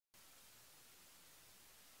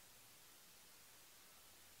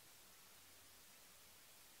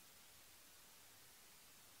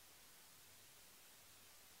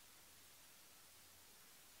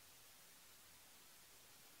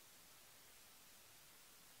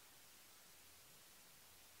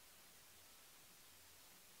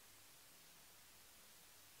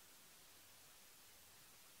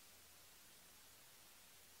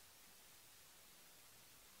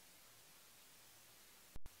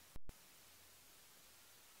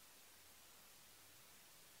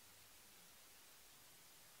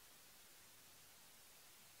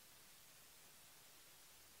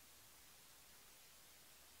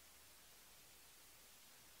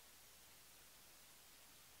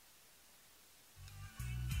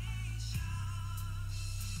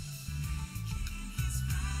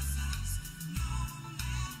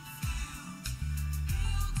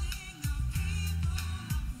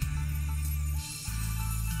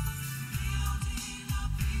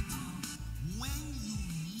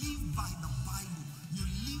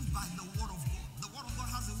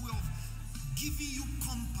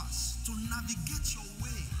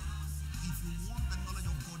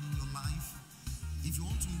If you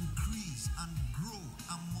want to increase and grow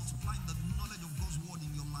and multiply in the knowledge of God's word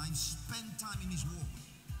in your life, spend time in his word.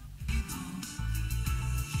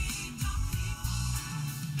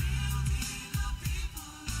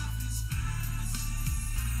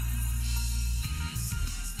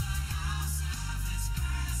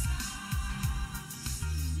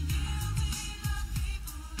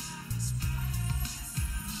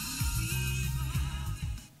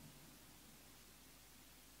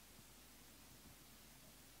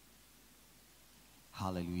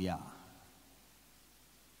 Hallelujah.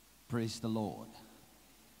 Praise the Lord.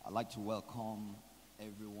 I'd like to welcome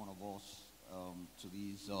every one of us to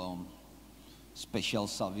this special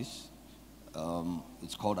service.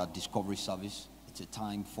 It's called our Discovery Service. It's a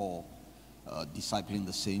time for discipling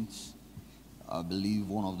the saints. I believe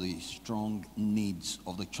one of the strong needs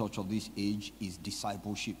of the church of this age is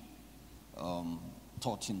discipleship,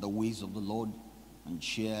 taught in the ways of the Lord, and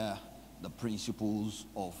share the principles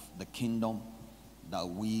of the kingdom, that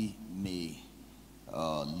we may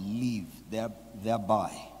live thereby.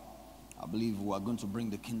 I believe we are going to bring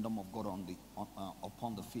the kingdom of God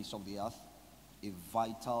upon the face of the earth. A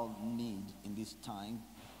vital need in this time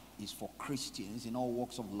is for Christians in all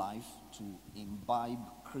walks of life to imbibe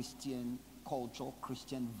Christian culture,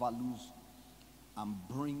 Christian values, and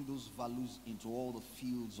bring those values into all the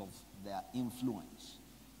fields of their influence,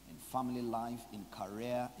 in family life, in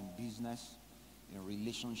career, in business, in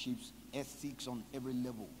relationships. Ethics on every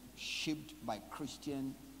level, shaped by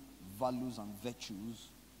Christian values and virtues,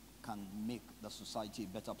 can make the society a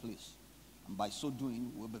better place. And by so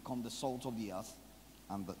doing, we'll become the salt of the earth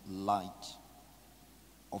and the light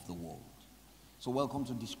of the world. So welcome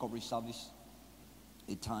to Discovery Service,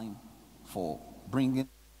 a time for bringing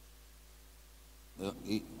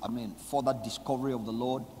further discovery of the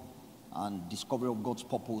Lord and discovery of God's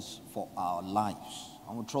purpose for our lives.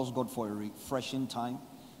 And we trust God for a refreshing time,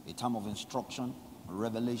 a time of instruction,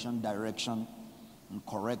 revelation, direction, and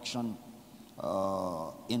correction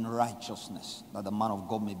in righteousness, that the man of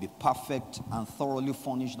God may be perfect and thoroughly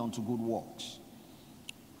furnished unto good works.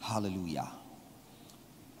 Hallelujah.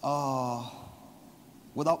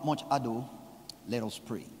 Without much ado, let us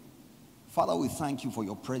pray. Father, we thank you for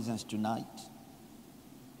your presence tonight.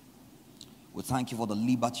 We thank you for the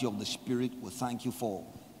liberty of the Spirit. We thank you for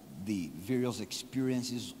the various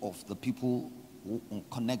experiences of the people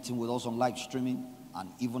connecting with us on live streaming and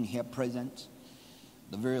even here present,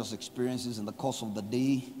 the various experiences in the course of the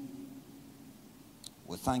day.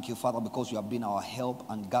 We thank you, Father, because you have been our help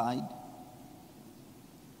and guide.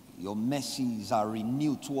 Your mercies are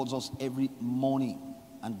renewed towards us every morning,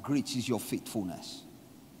 and great is your faithfulness.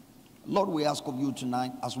 Lord, we ask of you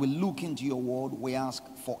tonight, as we look into your word, we ask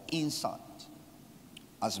for insight.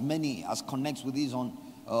 As many as connects with this on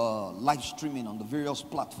live streaming on the various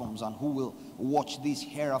platforms and who will watch this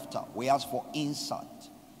hereafter, we ask for insight,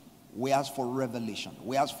 we ask for revelation,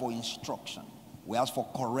 we ask for instruction, we ask for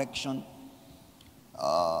correction,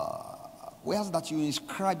 we ask that you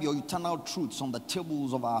inscribe your eternal truths on the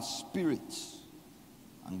tables of our spirits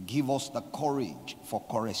and give us the courage for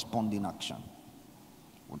corresponding action.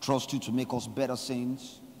 We trust you to make us better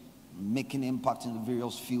saints, making impact in the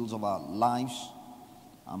various fields of our lives,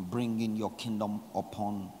 and bringing your kingdom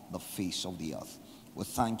upon the face of the earth. We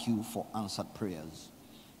thank you for answered prayers,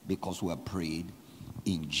 because we have prayed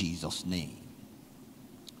in Jesus' name.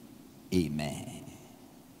 Amen.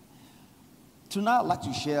 Tonight I'd like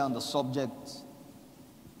to share on the subject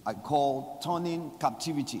I call turning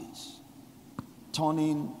captivities.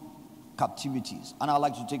 Turning captivities. And I'd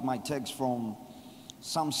like to take my text from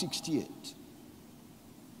Psalm 68.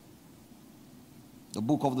 The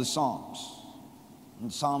book of the Psalms. In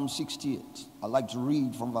Psalm 68, I'd like to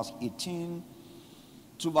read from verse 18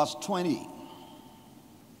 to verse 20.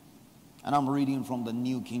 And I'm reading from the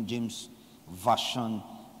New King James Version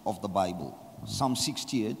of the Bible. Psalm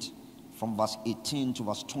 68, from verse 18 to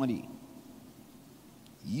verse 20.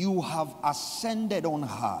 You have ascended on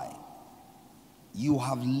high. You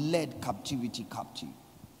have led captivity captive.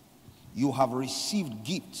 You have received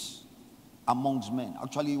gifts amongst men.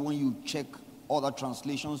 Actually, when you check other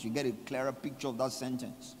translations, you get a clearer picture of that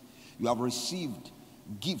sentence. You have received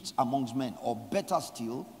gifts amongst men, or better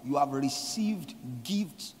still, you have received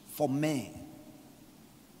gifts for men.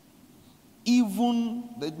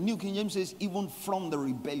 Even, the New King James says, even from the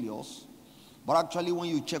rebellious, but actually when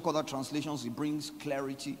you check other translations, it brings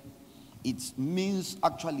clarity. It means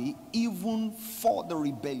actually even for the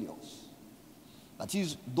rebellious. That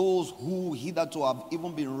is, those who hitherto have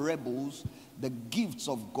even been rebels, the gifts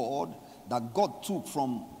of God that God took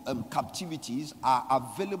from captivities are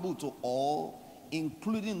available to all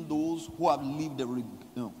including those who have lived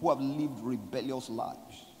rebellious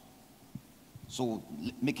lives. So,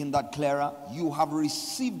 making that clearer, you have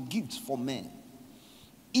received gifts for men,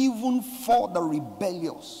 even for the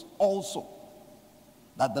rebellious also,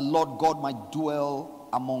 that the Lord God might dwell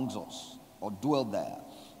amongst us, or dwell there.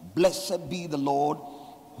 Blessed be the Lord,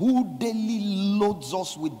 who daily loads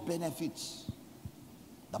us with benefits.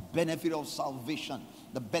 The benefit of salvation,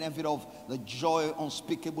 the benefit of the joy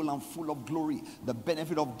unspeakable and full of glory, the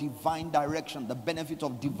benefit of divine direction, the benefit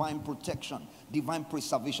of divine protection, divine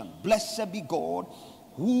preservation. Blessed be God,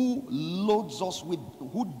 who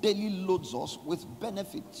daily loads us with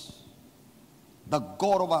benefits. The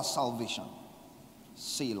God of our salvation.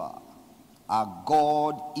 Selah. Our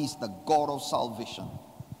God is the God of salvation.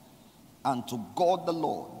 And to God the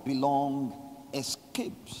Lord belong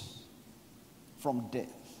escapes from death.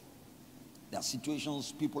 There are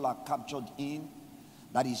situations people are captured in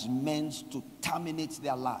that is meant to terminate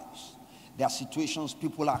their lives. There are situations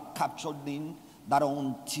people are captured in that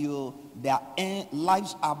until their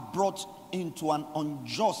lives are brought into an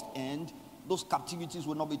unjust end, those captivities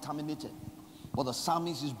will not be terminated. But the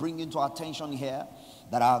psalmist is bringing to our attention here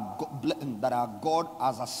that our God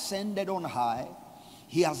has ascended on high.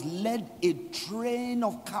 He has led a train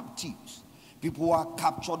of captives. People who are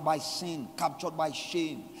captured by sin, captured by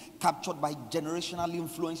shame, captured by generational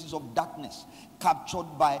influences of darkness, captured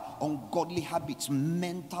by ungodly habits,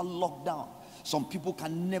 mental lockdown. Some people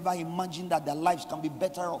can never imagine that their lives can be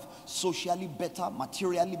better off, socially better,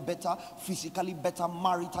 materially better, physically better,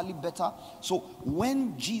 maritally better. So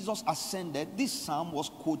when Jesus ascended, this psalm was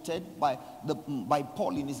quoted by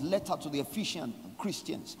Paul in his letter to the Ephesian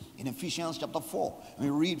Christians in Ephesians chapter 4.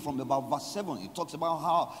 We read from about verse 7. It talks about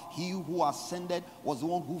how he who ascended was the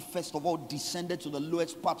one who first of all descended to the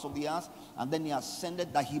lowest parts of the earth, and then he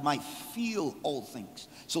ascended that he might fill all things.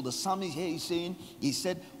 So the psalmist here is saying, he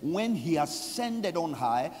said, when he ascended on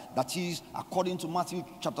high, that is according to Matthew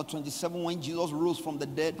chapter 27, when Jesus rose from the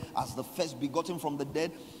dead as the first begotten from the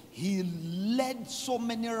dead, he led so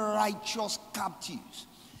many righteous captives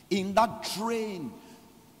in that train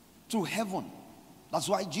to heaven. That's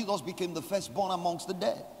why Jesus became the firstborn amongst the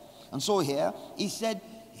dead. And so here, he said,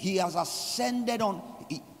 he has ascended on,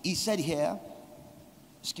 he said here,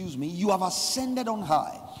 you have ascended on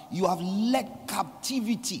high. You have led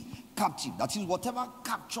captivity captive. That is whatever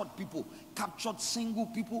captured people, captured single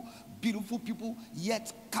people, beautiful people,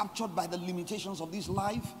 yet captured by the limitations of this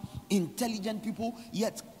life, intelligent people,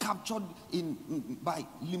 yet captured by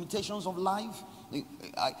limitations of life.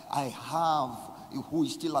 I have, who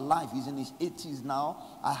is still alive, he's in his 80s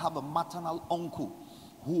now. I have a maternal uncle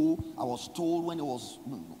who I was told when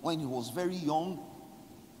he was very young,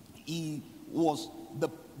 he was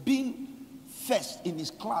being first in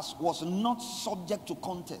his class was not subject to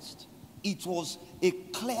contest. It was a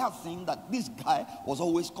clear thing that this guy was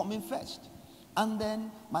always coming first. And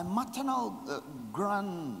then my maternal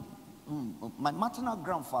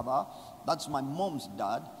grandfather, that's my mom's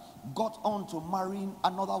dad, got on to marrying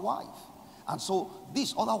another wife. And so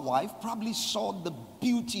this other wife probably saw the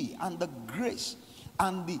beauty and the grace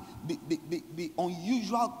and the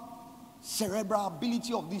unusual cerebral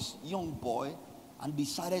ability of this young boy, and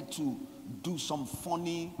decided to do some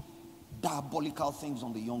funny, diabolical things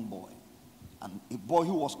on the young boy. And a boy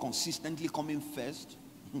who was consistently coming first,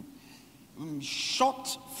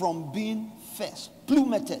 shot from being first,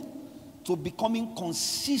 plummeted to becoming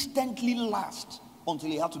consistently last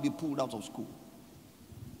until he had to be pulled out of school.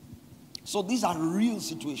 So these are real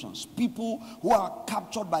situations. People who are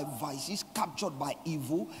captured by vices, captured by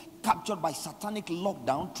evil, captured by satanic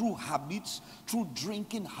lockdown through habits, through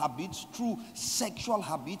drinking habits, through sexual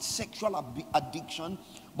habits, sexual addiction.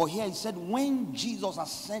 But here he said, when Jesus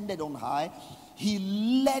ascended on high, he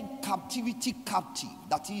led captivity captive.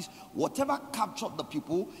 That is, whatever captured the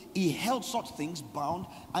people, he held such things bound,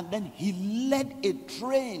 and then he led a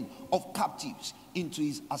train of captives into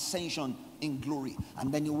his ascension in glory.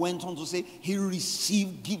 And then he went on to say he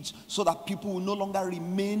received gifts so that people will no longer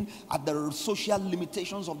remain at the social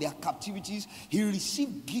limitations of their captivities. He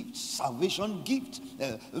received gifts, salvation gifts,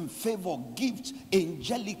 favor gifts,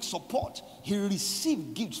 angelic support. He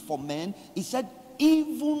received gifts for men. He said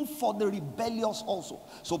even for the rebellious also.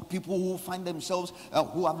 So people who find themselves,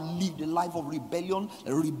 who have lived a life of rebellious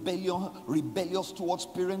towards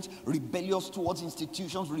parents, rebellious towards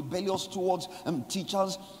institutions, rebellious towards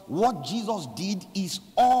teachers. What Jesus did is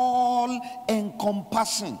all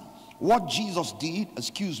encompassing. What Jesus did,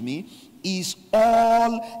 is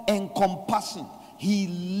all encompassing.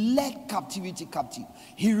 He led captivity captive.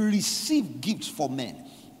 He received gifts for men.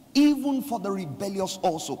 even for the rebellious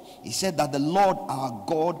also. He said that the Lord our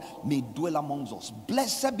God may dwell amongst us.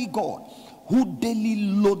 Blessed be God, who daily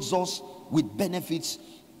loads us with benefits,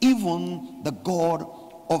 even the God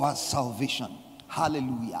of our salvation.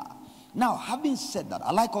 Hallelujah. Now, having said that,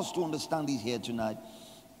 I'd like us to understand this here tonight,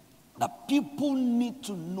 that people need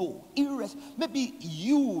to know. Maybe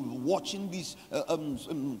you watching this,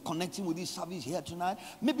 connecting with this service here tonight,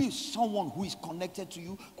 maybe someone who is connected to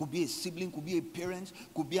you, could be a sibling, could be a parent,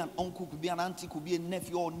 could be an uncle, could be an auntie, could be a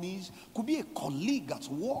nephew or niece, could be a colleague at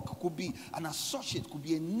work, could be an associate, could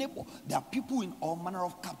be a neighbor. There are people in all manner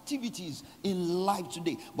of captivities in life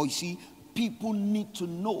today. But you see, people need to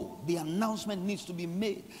know. The announcement needs to be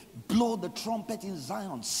made. Blow the trumpet in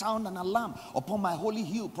Zion, sound an alarm upon my holy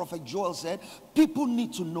hill. Prophet Joel said, people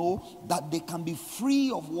need to know that they can be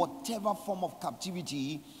free of whatever form of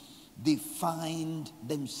captivity they find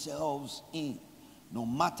themselves in. No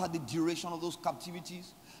matter the duration of those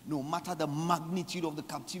captivities, no matter the magnitude of the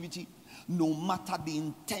captivity, no matter the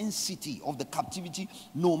intensity of the captivity,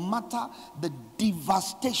 no matter the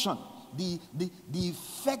devastation, the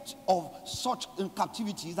effect of such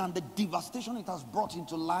captivities and the devastation it has brought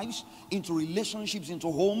into lives, into relationships,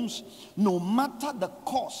 into homes, no matter the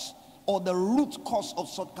cause or the root cause of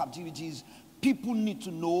such captivities, people need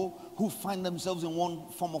to know, who find themselves in one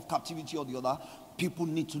form of captivity or the other, people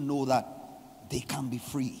need to know that they can be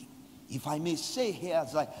free. If I may say here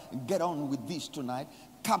as I get on with this tonight,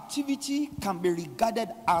 captivity can be regarded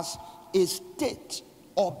as a state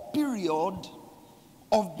or period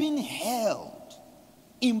of being held,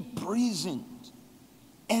 imprisoned,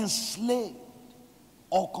 enslaved,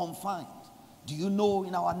 or confined. Do you know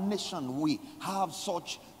in our nation we have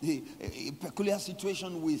such a peculiar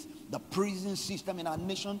situation with the prison system in our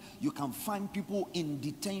nation? You can find people in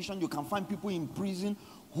detention, you can find people in prison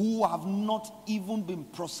who have not even been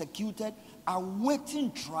prosecuted,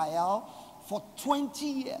 awaiting trial for 20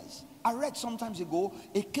 years. I read sometimes ago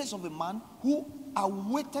a case of a man who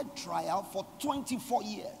awaited trial for 24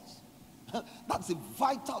 years. That's a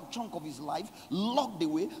vital chunk of his life, locked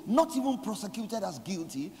away, not even prosecuted as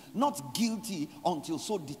guilty, not guilty until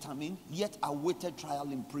so determined, yet awaited trial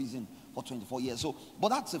in prison for 24 years. So, but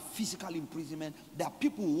that's a physical imprisonment. There are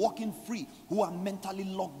people walking free who are mentally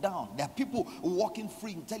locked down. There are people walking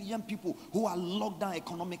free, intelligent people who are locked down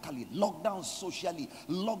economically, locked down socially,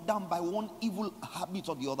 locked down by one evil habit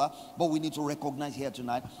or the other. But we need to recognize here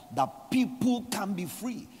tonight that people can be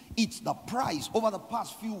free. It's the price. Over the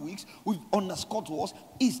past few weeks, we've underscored to us,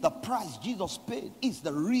 it's the price Jesus paid. It's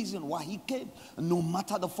the reason why he came. No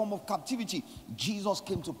matter the form of captivity, Jesus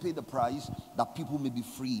came to pay the price that people may be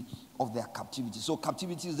free of their captivity. So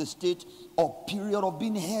captivity is the state or period of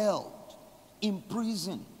being held,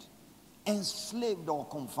 imprisoned, enslaved, or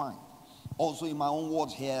confined. Also, in my own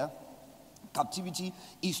words here, captivity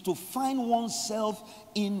is to find oneself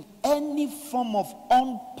in any form of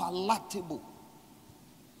unpalatable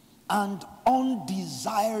and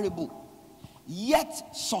undesirable,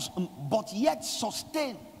 yet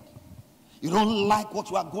sustained. You don't like what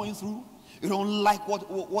you are going through. You don't like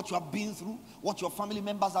what you have been through, what your family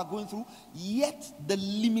members are going through, yet the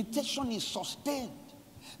limitation is sustained.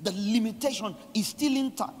 The limitation is still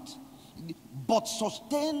intact, but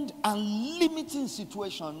sustained and limiting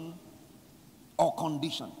situation or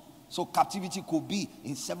condition. So captivity could be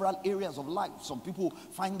in several areas of life. Some people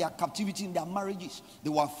find their captivity in their marriages. They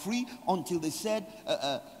were free until they said,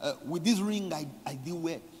 with this ring I do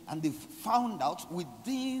wear. And they found out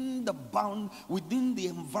within the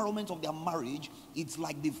environment of their marriage, it's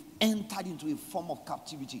like they've entered into a form of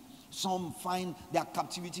captivity. Some find their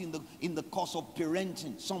captivity in the course of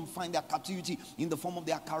parenting. Some find their captivity in the form of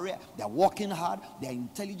their career. They're working hard, they're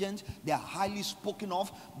intelligent, they're highly spoken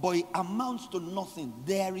of, but it amounts to nothing.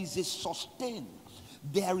 There is a sustained,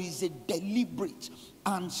 there is a deliberate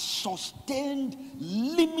and sustained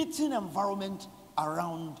limiting environment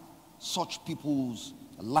around such people's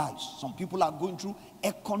lives. Some people are going through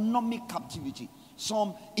economic captivity.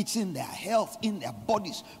 Some, it's in their health, in their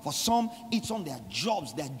bodies. For some, it's on their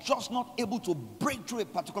jobs. They're just not able to break through a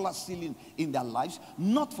particular ceiling in their lives,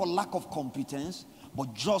 not for lack of competence,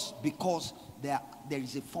 but just because there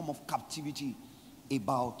is a form of captivity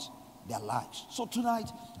about their lives. So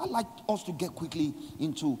tonight, I'd like us to get quickly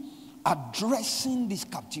into addressing these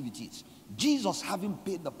captivities. Jesus having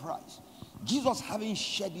paid the price, Jesus having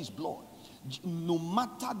shed his blood, no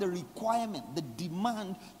matter the requirement, the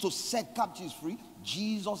demand to set captives free,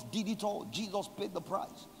 Jesus did it all. Jesus paid the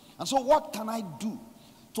price. And so what can I do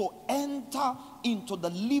to enter into the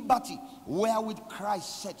liberty wherewith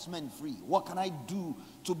Christ sets men free. What can I do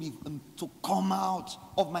to come out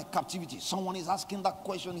of my captivity? Someone is asking that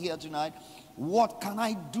question here tonight. What can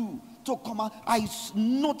I do to come out? I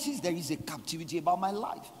notice there is a captivity about my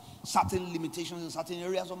life. Certain limitations in certain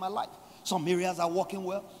areas of my life. Some areas are working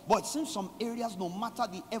well, but it seems some areas, no matter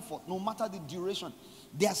the effort, no matter the duration,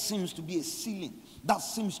 there seems to be a ceiling. That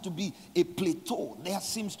seems to be a plateau. There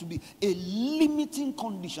seems to be a limiting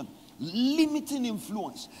condition, limiting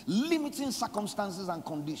influence, limiting circumstances and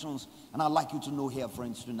conditions. And I'd like you to know here,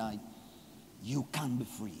 friends, tonight, you can be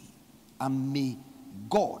free. And may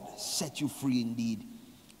God set you free indeed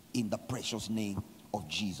in the precious name of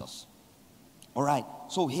Jesus. All right,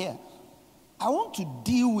 so here, I want to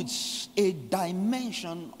deal with a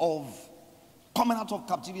dimension of coming out of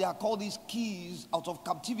captivity. I call these keys out of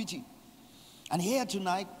captivity. And here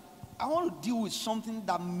tonight, I want to deal with something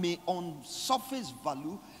that may on surface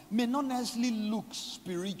value, may not necessarily look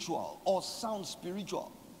spiritual or sound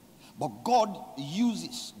spiritual. But God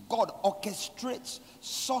orchestrates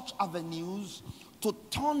such avenues to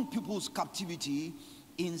turn people's captivity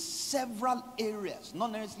in several areas,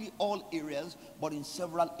 not necessarily all areas, but in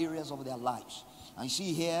several areas of their lives. And you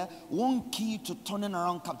see here, one key to turning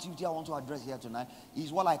around captivity I want to address here tonight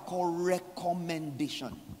is what I call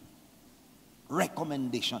recommendation.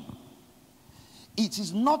 Recommendation. It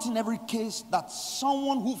is not in every case that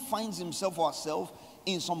someone who finds himself or herself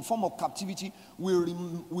in some form of captivity will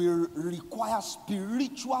require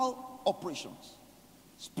spiritual operations,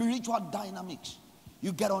 spiritual dynamics.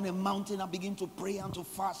 You get on a mountain and begin to pray and to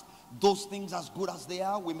fast. Those things, as good as they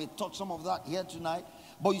are, we may touch some of that here tonight.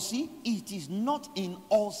 But you see, it is not in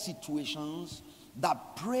all situations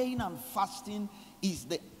that praying and fasting is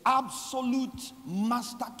the absolute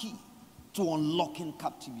master key to unlocking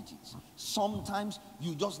captivities. Sometimes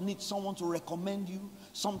you just need someone to recommend you.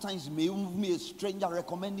 Sometimes it may even be a stranger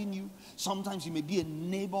recommending you. Sometimes it may be a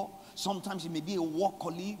neighbor. Sometimes it may be a work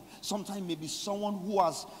colleague. Sometimes it may be someone who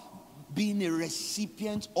has been a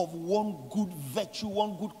recipient of one good virtue,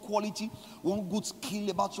 one good quality, one good skill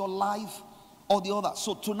about your life or the other.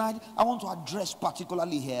 So tonight, I want to address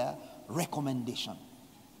particularly here recommendation.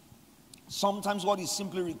 Sometimes what is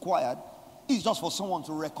simply required is just for someone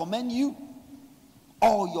to recommend you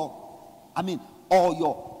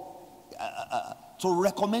to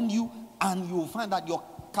recommend you, and you will find that your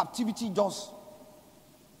captivity just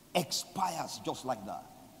expires just like that.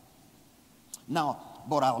 Now,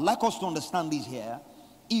 but I would like us to understand this here.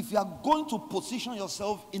 If you are going to position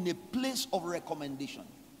yourself in a place of recommendation,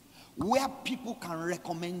 where people can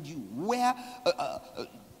recommend you, where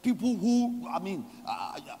people who,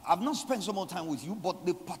 I've not spent so much time with you, but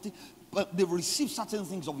they've received certain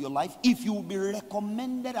things of your life. If you will be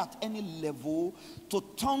recommended at any level to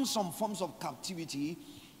turn some forms of captivity,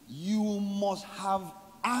 you must have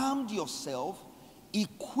armed yourself,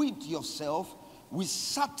 equipped yourself with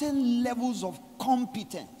certain levels of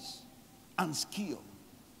competence and skill.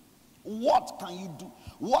 What can you do?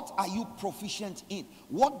 What are you proficient in?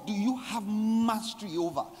 What do you have mastery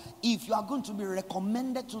over? If you are going to be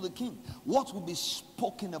recommended to the king, what will be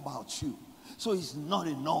spoken about you? So it's not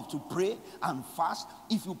enough to pray and fast.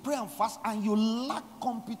 If you pray and fast and you lack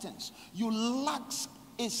competence, you lack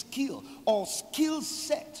a skill or skill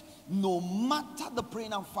set, no matter the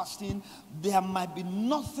praying and fasting, there might be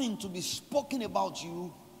nothing to be spoken about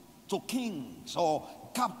you to kings or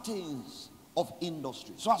captains of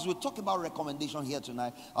industry. So as we talk about recommendation here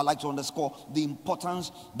tonight, I'd like to underscore the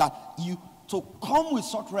importance that to come with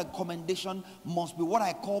such recommendation must be what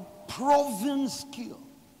I call proven skill.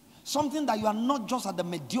 Something that you are not just at the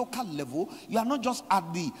mediocre level, you are not just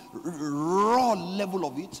at the raw level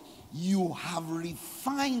of it, you have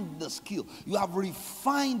refined the skill, you have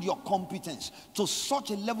refined your competence to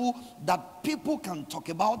such a level that people can talk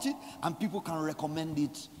about it and people can recommend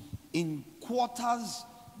it in quarters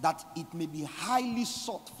that it may be highly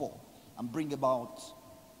sought for and bring about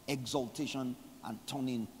exaltation and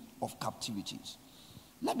turning of captivities.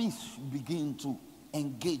 Let me begin to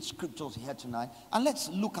engage scriptures here tonight, and let's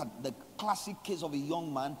look at the classic case of a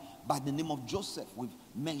young man by the name of Joseph. We've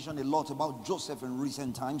mentioned a lot about Joseph in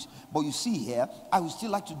recent times, but you see here, I would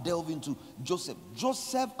still like to delve into Joseph.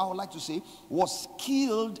 Joseph, I would like to say, was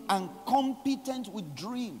skilled and competent with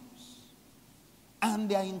dreams and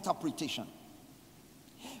their interpretation,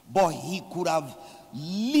 but he could have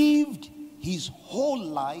lived his whole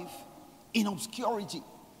life in obscurity.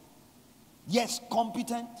 Yes,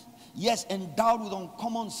 competent. Yes, endowed with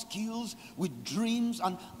uncommon skills, with dreams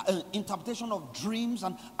and interpretation of dreams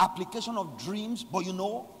and application of dreams. But you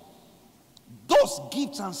know, those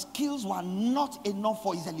gifts and skills were not enough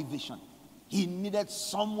for his elevation. He needed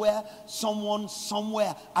someone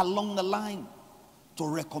somewhere along the line to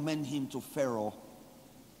recommend him to Pharaoh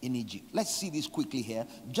in Egypt. Let's see this quickly here.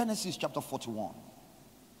 Genesis chapter 41.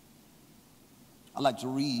 I like to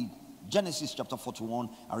read Genesis chapter 41.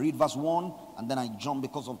 I read verse 1 and then I jump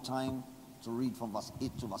because of time to read from verse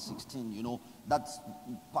 8 to verse 16. You know, that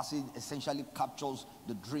passage essentially captures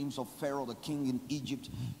the dreams of Pharaoh, the king in Egypt.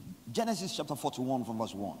 Genesis chapter 41 from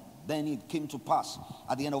verse 1. Then it came to pass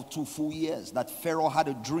at the end of 2 full years that Pharaoh had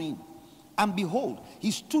a dream. And behold,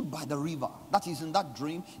 he stood by the river. That is, in that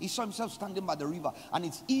dream, he saw himself standing by the river. And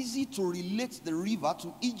it's easy to relate the river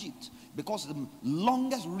to Egypt, because the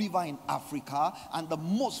longest river in Africa and the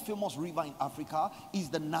most famous river in Africa is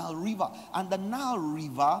the Nile River. And the Nile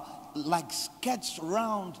River like skirts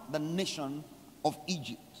around the nation of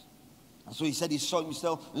Egypt. And so he said he saw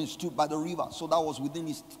himself and stood by the river. So that was within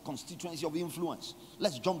his constituency of influence.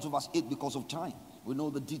 Let's jump to verse 8 because of time. We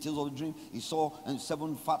know the details of the dream. He saw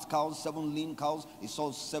 7 fat cows, 7 lean cows. He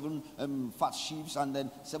saw 7 fat sheep and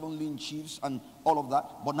then 7 lean sheep and all of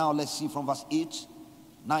that. But now let's see from verse 8.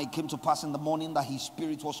 Now it came to pass in the morning that his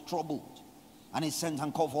spirit was troubled. And he sent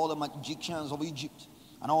and called for all the magicians of Egypt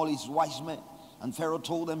and all his wise men. And Pharaoh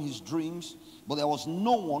told them his dreams, but there was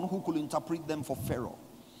no one who could interpret them for Pharaoh.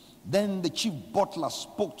 Then the chief butler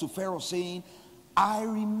spoke to Pharaoh, saying, I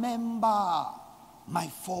remember my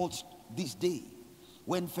faults this day,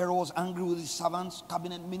 when Pharaoh was angry with his servants,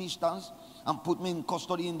 cabinet ministers, and put me in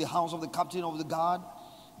custody in the house of the captain of the guard.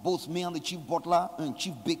 Both me and the chief butler and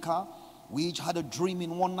chief baker, we each had a dream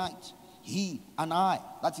in one night. He and I,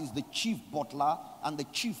 that is the chief butler and the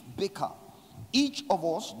chief baker, each of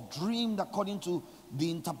us dreamed according to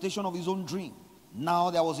the interpretation of his own dream. Now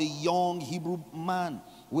there was a young Hebrew man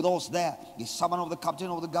with us there, a servant of the captain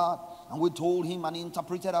of the guard. And we told him, and he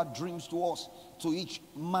interpreted our dreams to us. To each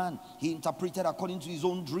man, he interpreted according to his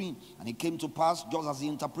own dream. And it came to pass, just as he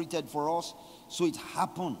interpreted for us, so it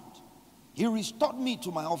happened. He restored me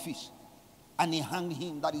to my office, and he hanged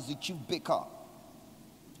him, that is the chief baker.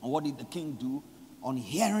 And what did the king do? On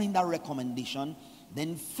hearing that recommendation,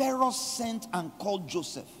 then Pharaoh sent and called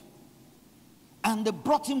Joseph. And they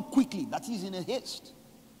brought him quickly, that is in a haste,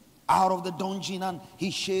 out of the dungeon, and he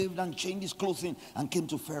shaved and changed his clothing and came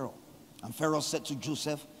to Pharaoh. And Pharaoh said to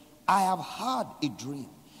Joseph, I have had a dream,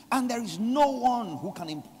 and there is no one who can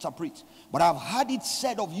interpret. But I've had it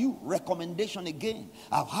said of you, recommendation again,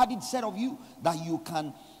 I've had it said of you that you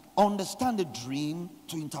can understand the dream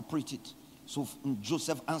to interpret it. So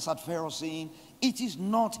Joseph answered Pharaoh, saying, it is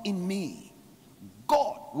not in me.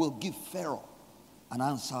 God will give Pharaoh an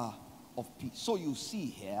answer of peace. So you see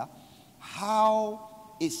here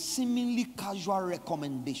how a seemingly casual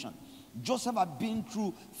recommendation. Joseph had been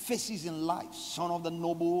through phases in life, son of the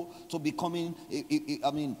noble, to becoming,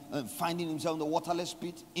 finding himself in the waterless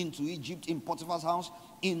pit, into Egypt, in Potiphar's house,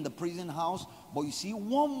 in the prison house. But you see,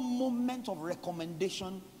 one moment of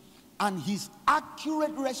recommendation and his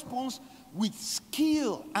accurate response with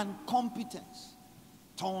skill and competence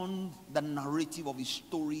turned the narrative of his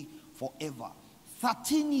story forever.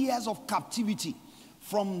 13 years of captivity.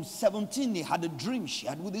 From 17, he had a dream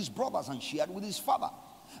shared with his brothers and shared with his father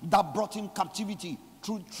that brought him captivity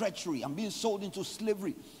through treachery and being sold into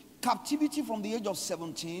slavery. Captivity from the age of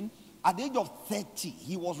 17. At the age of 30,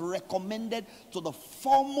 he was recommended to the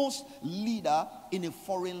foremost leader in a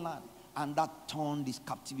foreign land. And that turned his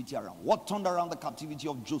captivity around. What turned around the captivity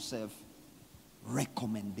of Joseph?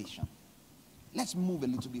 Recommendation. Let's move a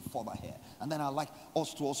little bit further here. And then I'd like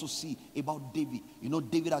us to also see about David. You know,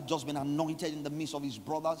 David had just been anointed in the midst of his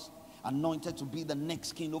brothers, anointed to be the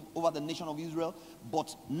next king over the nation of Israel.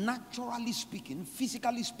 But naturally speaking,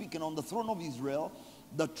 physically speaking, on the throne of Israel,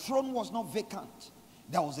 the throne was not vacant.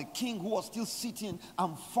 There was a king who was still sitting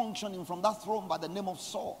and functioning from that throne by the name of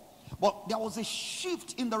Saul. But there was a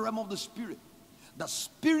shift in the realm of the spirit. The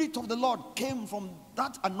spirit of the Lord came from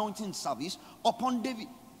that anointing service upon David.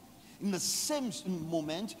 In the same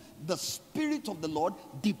moment, the spirit of the Lord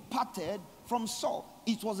departed from Saul.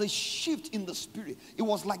 It was a shift in the spirit. It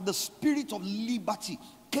was like the spirit of liberty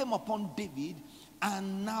came upon David,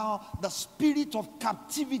 and now the spirit of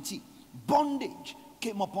captivity, bondage,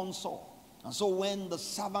 came upon Saul. And so when the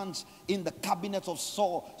servants in the cabinet of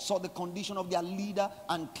Saul saw the condition of their leader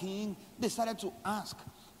and king, they started to ask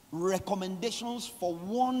recommendations for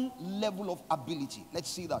one level of ability. Let's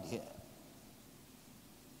see that here.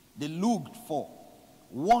 They looked for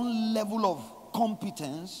one level of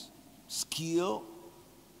competence, skill.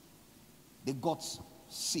 They got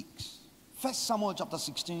 6. 1 Samuel chapter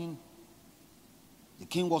 16. The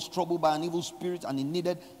king was troubled by an evil spirit and he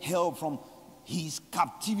needed help from his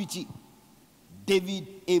captivity. David,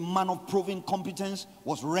 a man of proven competence,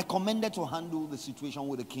 was recommended to handle the situation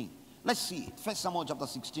with the king. Let's see it. 1 Samuel chapter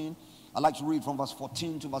 16. I'd like to read from verse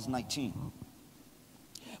 14 to verse 19.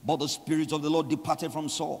 But the Spirit of the Lord departed from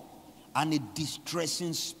Saul, and a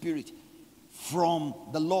distressing spirit from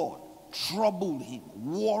the Lord troubled him,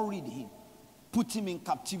 worried him, put him in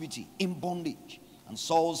captivity, in bondage. And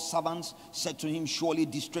Saul's servants said to him, surely a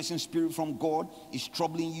distressing spirit from God is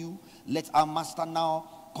troubling you. Let our master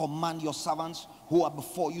now command your servants who are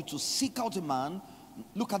before you to seek out a man.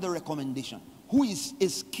 Look at the recommendation. Who is a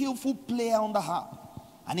skillful player on the harp.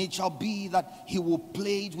 And it shall be that he will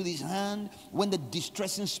play it with his hand when the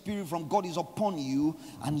distressing spirit from God is upon you,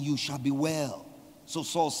 and you shall be well. So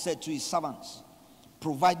Saul said to his servants,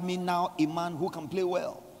 provide me now a man who can play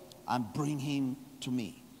well, and bring him to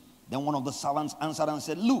me. Then one of the servants answered and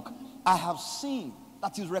said, look, I have seen,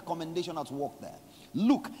 that is recommendation at work there.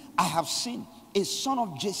 Look, I have seen a son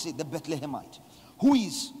of Jesse the Bethlehemite, who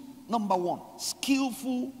is, number one,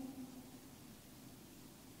 skillful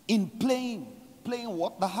in playing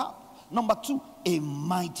what? The harp. Number two, a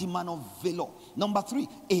mighty man of valor. Number three,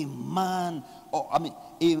 a man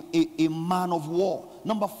of war.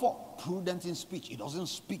 Number four, prudent in speech. He doesn't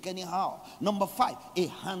speak anyhow. Number five, a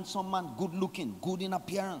handsome man, good looking, good in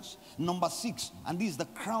appearance. Number six, and this is the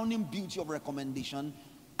crowning beauty of recommendation,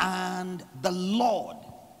 and the Lord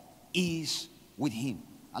is with him.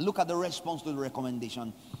 And look at the response to the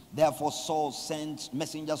recommendation. Therefore Saul sent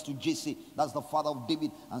messengers to Jesse, that's the father of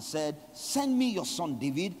David, and said, send me your son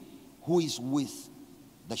David, who is with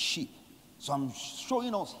the sheep. So I'm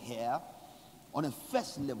showing us here on a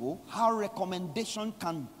first level how recommendation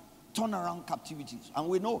can turn around captivities. And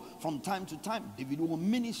we know from time to time David will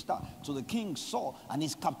minister to the king Saul, and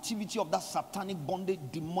his captivity of that satanic bondage,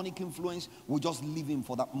 demonic influence will just leave him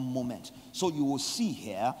for that moment. So you will see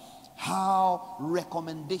here how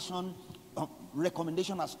recommendation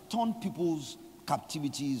has turned people's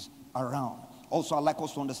captivities around. Also, I'd like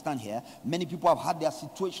us to understand here, many people have had their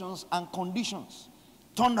situations and conditions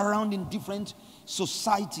turned around in different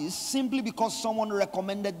societies simply because someone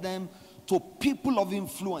recommended them to people of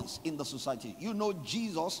influence in the society. You know,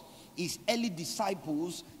 Jesus, his early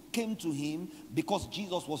disciples came to him because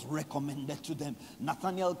Jesus was recommended to them.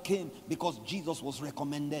 Nathanael came because Jesus was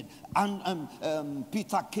recommended. And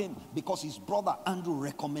Peter came because his brother Andrew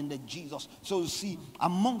recommended Jesus. So you see,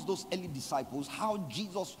 amongst those early disciples, how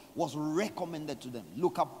Jesus was recommended to them.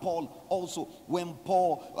 Look at Paul also. When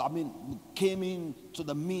Paul, came into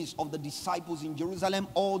the midst of the disciples in Jerusalem,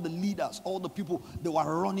 all the leaders, all the people, they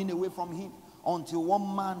were running away from him. Until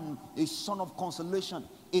one man, a son of consolation,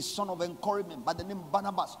 a son of encouragement by the name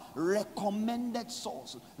Barnabas, recommended Saul,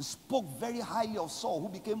 spoke very highly of Saul, who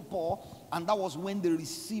became Paul, and that was when they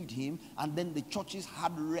received him, and then the churches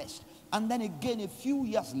had rest. And then again, a few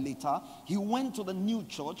years later, he went to the new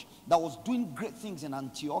church that was doing great things in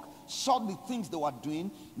Antioch, saw the things they were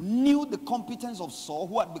doing, knew the competence of Saul,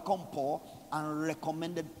 who had become Paul, and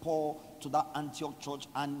recommended Paul to that Antioch church,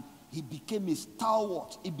 and he became a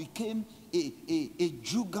stalwart. He became a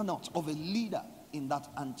juggernaut of a leader in that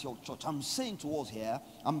Antioch church. I'm saying to us here,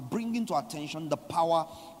 I'm bringing to attention the power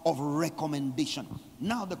of recommendation.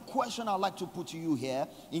 Now, the question I'd like to put to you here,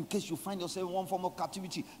 in case you find yourself in one form of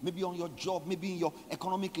captivity, maybe on your job, maybe in your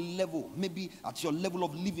economic level, maybe at your level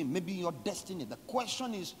of living, maybe in your destiny. The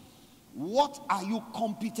question is, what are you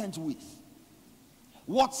competent with?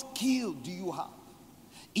 What skill do you have?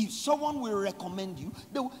 If someone will recommend you,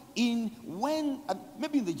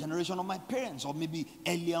 maybe in the generation of my parents, or maybe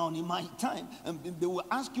earlier on in my time, they will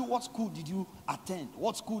ask you, what school did you attend?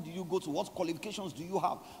 What school did you go to? What qualifications do you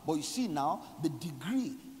have? But you see now, the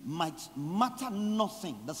degree might matter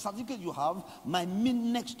nothing. The certificate you have might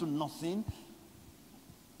mean next to nothing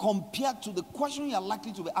compared to the question you are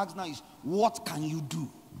likely to be asked now is, what can you do?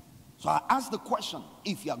 So I ask the question,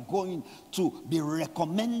 if you are going to be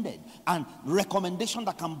recommended, and recommendation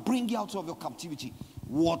that can bring you out of your captivity,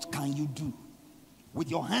 what can you do? With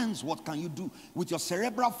your hands, what can you do? With your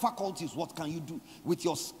cerebral faculties, what can you do? With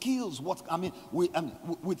your skills, with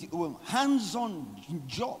hands-on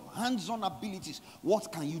job, hands-on abilities,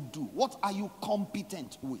 what can you do? What are you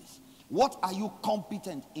competent with? What are you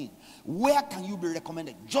competent in? Where can you be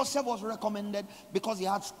recommended? Joseph was recommended because he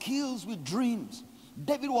had skills with dreams.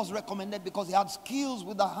 David was recommended because he had skills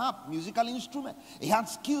with the harp, musical instrument. He had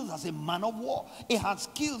skills as a man of war. He had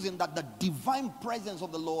skills in that the divine presence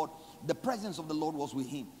of the Lord, the presence of the Lord was with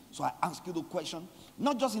him. So I ask you the question,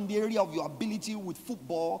 not just in the area of your ability with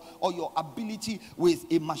football or your ability with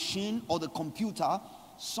a machine or the computer,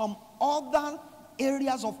 some other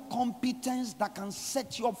areas of competence that can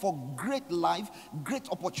set you up for great life, great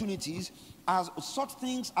opportunities, are such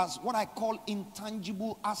things as what I call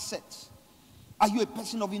intangible assets. Are you a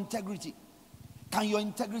person of integrity? Can your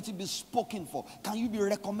integrity be spoken for? Can you be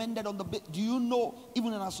recommended on the bed? Do you know,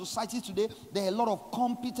 even in our society today, there are a lot of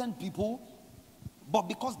competent people, but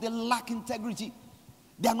because they lack integrity,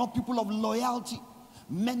 they are not people of loyalty.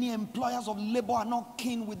 Many employers of labor are not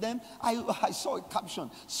keen with them. I saw a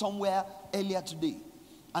caption somewhere earlier today,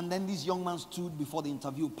 and then this young man stood before the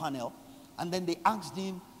interview panel, and then they asked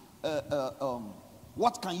him,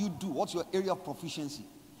 what can you do? What's your area of proficiency?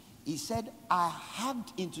 He said, I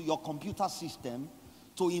hacked into your computer system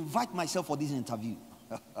to invite myself for this interview.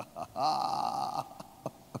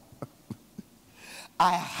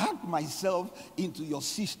 I hacked myself into your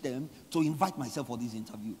system to invite myself for this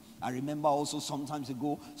interview. I remember also some months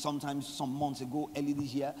ago, early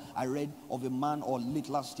this year, I read of a man, or late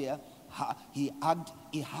last year, he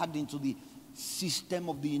hacked into the system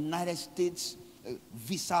of the United States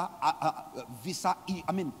visa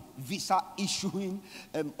issuing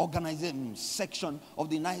organization section of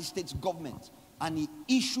the United States government, and he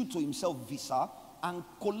issued to himself visa and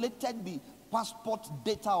collected the passport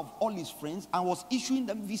data of all his friends and was issuing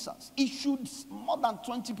them visas. Issued more than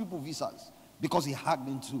 20 people visas because he hacked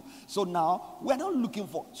into. So now we're not looking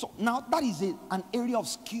for. So now that is an area of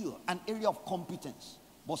skill, an area of competence.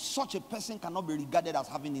 But such a person cannot be regarded as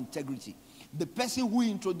having integrity. The person who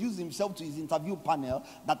introduced himself to his interview panel,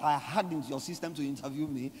 that I hacked into your system to interview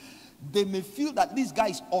me, they may feel that this guy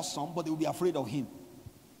is awesome, but they will be afraid of him.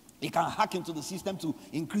 He can hack into the system to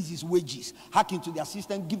increase his wages, hack into their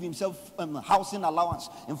system, give himself housing allowance.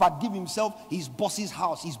 In fact, give himself his boss's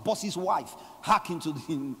house, his boss's wife, hack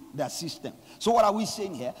into their system. So what are we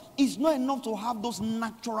saying here? It's not enough to have those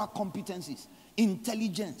natural competencies.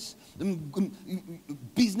 Intelligence,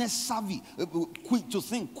 business savvy, quick to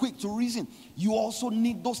think, quick to reason. You also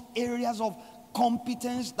need those areas of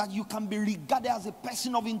competence that you can be regarded as a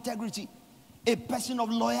person of integrity, a person of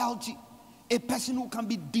loyalty, a person who can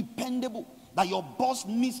be dependable. That your boss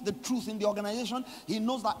needs the truth in the organization. He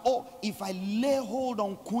knows that, oh, if I lay hold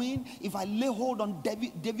on Queen, if I lay hold on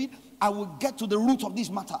David, I will get to the root of this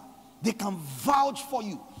matter. They can vouch for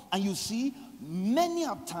you. And you see, many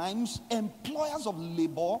a times, employers of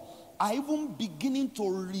labor are even beginning to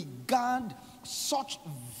regard such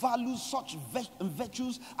values, such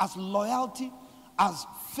virtues as loyalty, as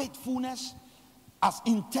faithfulness, as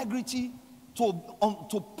integrity,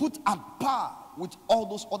 to put at par with all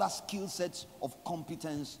those other skill sets of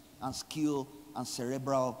competence and skill and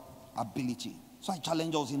cerebral ability. So I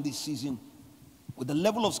challenge us in this season, with the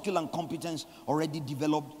level of skill and competence already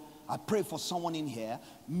developed, I pray for someone in here.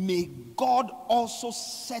 May God also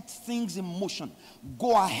set things in motion,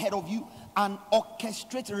 go ahead of you, and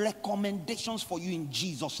orchestrate recommendations for you in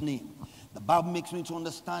Jesus' name. The Bible makes me to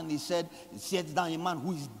understand. He said, it sets down a man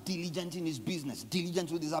who is diligent in his business, diligent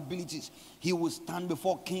with his abilities. He will stand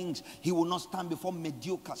before kings. He will not stand before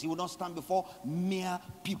mediocres. He will not stand before mere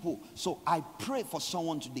people. So I pray for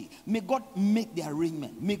someone today. May God make the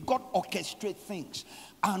arrangement. May God orchestrate things.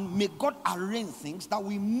 And may God arrange things that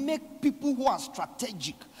we make people who are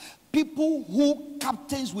strategic, people who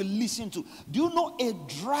captains will listen to. Do you know a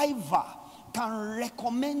driver can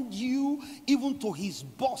recommend you even to his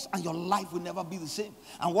boss, and your life will never be the same,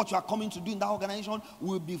 and what you are coming to do in that organization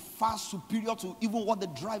will be far superior to even what the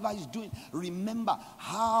driver is doing. Remember,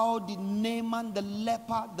 how did Naaman the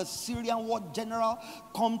leper, the Syrian war general,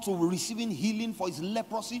 come to receiving healing for his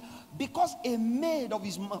leprosy? Because a maid of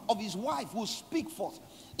his wife will speak forth.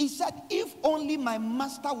 He said, if only my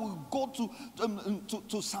master will go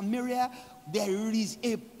to Samaria, there is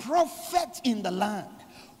a prophet in the land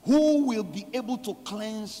who will be able to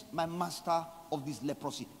cleanse my master of this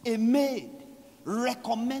leprosy. A maid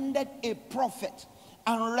recommended a prophet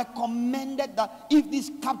and recommended that if this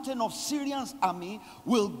captain of Syrian's army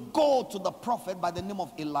will go to the prophet by the name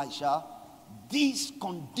of Elisha, this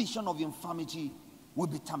condition of infirmity will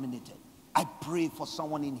be terminated. I pray for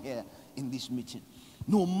someone in here in this meeting.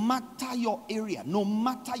 No matter your area, no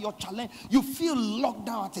matter your challenge, you feel locked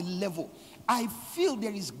down at a level. I feel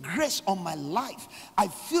there is grace on my life. I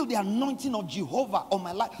feel the anointing of Jehovah on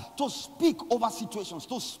my life to speak over situations,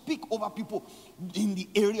 to speak over people in the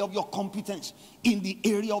area of your competence, in the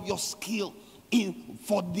area of your skill,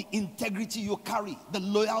 for the integrity you carry, the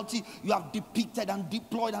loyalty you have depicted and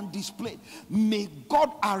deployed and displayed. May God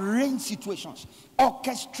arrange situations,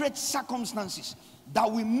 orchestrate circumstances that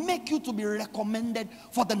will make you to be recommended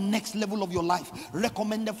for the next level of your life,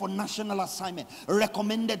 recommended for national assignment,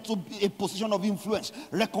 recommended to a position of influence,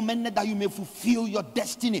 recommended that you may fulfill your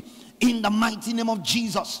destiny in the mighty name of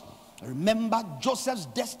Jesus. Remember, Joseph's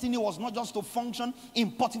destiny was not just to function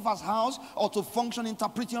in Potiphar's house or to function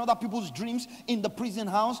interpreting other people's dreams in the prison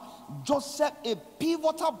house. Joseph, a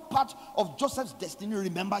pivotal part of Joseph's destiny,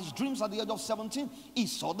 remember his dreams at the age of 17. He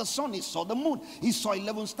saw the sun, he saw the moon, he saw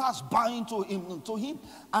 11 stars bowing to him.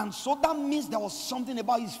 And so that means there was something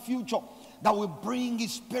about his future that will bring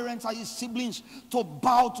his parents and his siblings to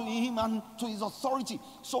bow to him and to his authority.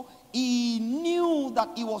 So he knew that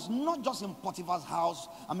he was not just in Potiphar's house,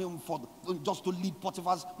 just to lead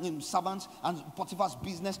Potiphar's servants and Potiphar's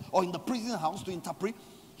business, or in the prison house to interpret.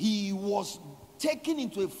 He was taken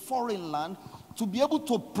into a foreign land to be able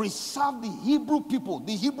to preserve the Hebrew people,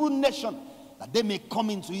 the Hebrew nation, that they may come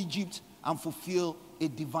into Egypt and fulfill a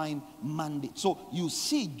divine mandate. So you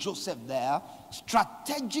see Joseph there,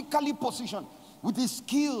 strategically positioned, with his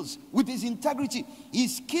skills, with his integrity.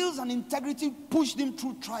 His skills and integrity pushed him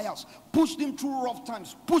through trials, pushed him through rough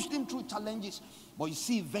times, pushed him through challenges. But you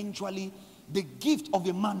see, eventually, the gift of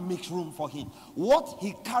a man makes room for him. What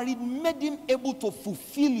he carried made him able to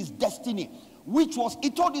fulfill his destiny, which was, he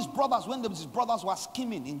told his brothers when his brothers were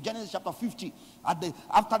scheming in Genesis chapter 50,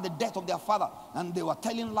 after the death of their father, and they were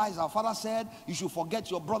telling lies. Our father said, you should forget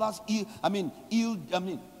your brothers'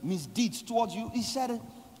 misdeeds towards you. He said,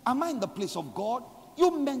 am I in the place of God?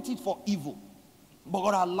 You meant it for evil, but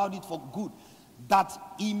God allowed it for good, that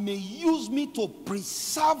he may use me to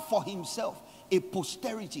preserve for himself a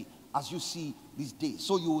posterity, as you see these days.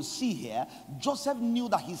 So you will see here, Joseph knew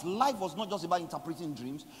that his life was not just about interpreting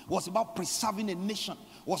dreams, was about preserving a nation,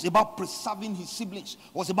 was about preserving his siblings,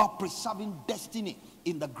 was about preserving destiny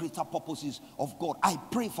in the greater purposes of God. I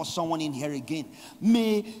pray for someone in here again.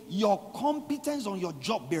 May your competence on your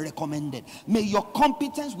job be recommended. May your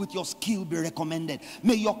competence with your skill be recommended.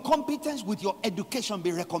 May your competence with your education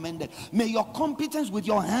be recommended. May your competence with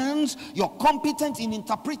your hands, your competence in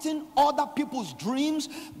interpreting other people's dreams,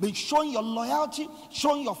 be showing your loyalty,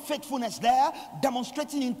 showing your faithfulness there,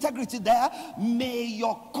 demonstrating integrity there. May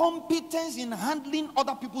your competence in handling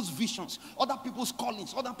other people's visions, other people's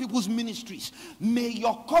callings, other people's ministries, may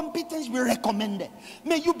your competence be recommended.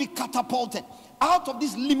 May you be catapulted out of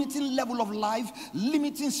this limiting level of life,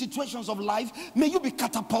 limiting situations of life. May you be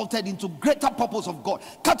catapulted into greater purpose of God,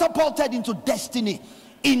 catapulted into destiny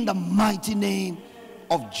in the mighty name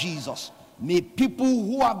of Jesus. May people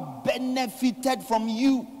who have benefited from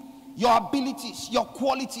you, your abilities, your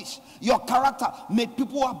qualities, your character, may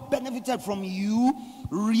people who have benefited from you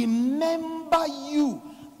remember you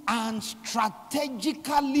and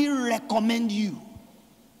strategically recommend you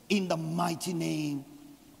in the mighty name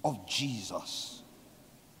of Jesus.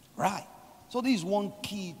 Right. So this is one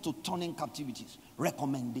key to turning captivities: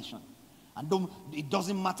 recommendation. And it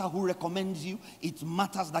doesn't matter who recommends you, it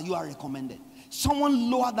matters that you are recommended.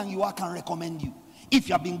 Someone lower than you are can recommend you. If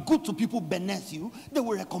you have been good to people beneath you, they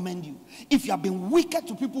will recommend you. If you have been wicked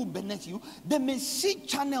to people beneath you, they may see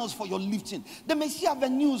channels for your lifting. They may see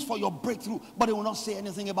avenues for your breakthrough, but they will not say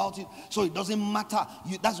anything about it. So it doesn't matter.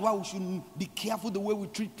 That's why we should be careful the way we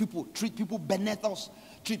treat people. Treat people beneath us.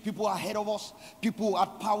 Treat people ahead of us. People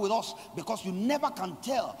at par with us. Because you never can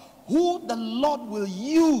tell who the Lord will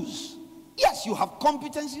use. Yes, you have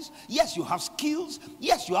competencies. Yes, you have skills.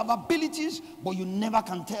 Yes, you have abilities. But you never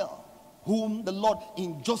can tell whom the Lord,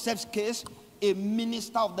 in Joseph's case, a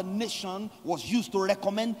minister of the nation, was used to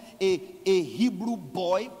recommend a Hebrew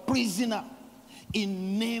boy, prisoner.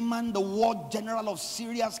 In Naaman, the war general of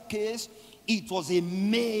Syria's case, it was a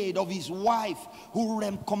maid of his wife who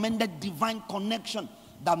recommended divine connection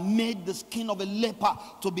that made the skin of a leper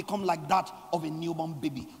to become like that of a newborn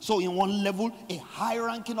baby. So in one level, a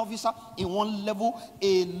high-ranking officer; in one level,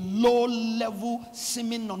 a low-level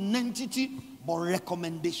seeming non-entity, but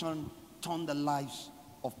recommendation turned the lives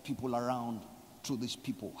of people around through these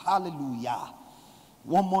people. Hallelujah.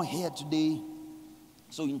 One more here today.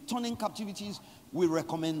 So in turning captivities, we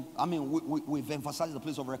recommend, we've emphasized the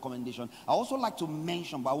place of recommendation. I also like to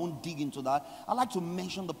mention, but I won't dig into that, I like to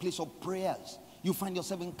mention the place of prayers. You find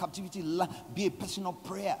yourself in captivity, be a person of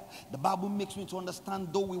prayer. The Bible makes me to understand,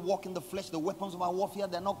 though we walk in the flesh, the weapons of our warfare,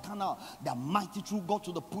 they're not carnal. They're mighty through God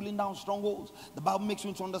to the pulling down strongholds. The Bible makes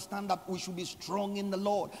me to understand that we should be strong in the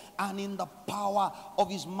Lord and in the power of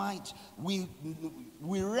his might. We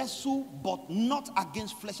wrestle, but not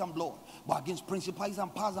against flesh and blood, but against principalities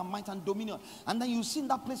and powers and might and dominion. And then you see in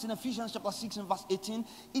that place in Ephesians chapter 6 and verse 18,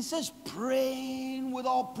 it says, praying with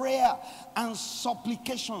all prayer and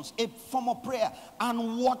supplications, a form of prayer,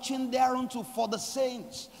 and watching thereunto for the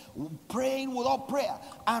saints. Praying with all prayer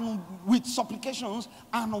and with supplications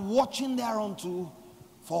and watching thereunto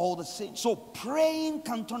for all the saints. So praying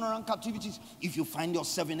can turn around captivities. If you find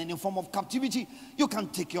yourself in any form of captivity, you can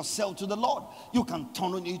take yourself to the Lord. You can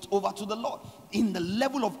turn it over to the Lord. In the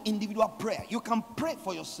level of individual prayer, you can pray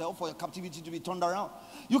for yourself, for your captivity to be turned around.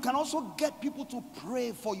 You can also get people to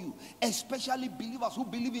pray for you, especially believers who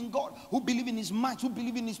believe in God, who believe in his might, who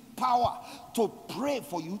believe in his power, to pray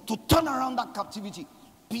for you to turn around that captivity.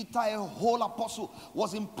 Peter, a whole apostle,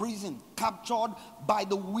 was in prison, captured by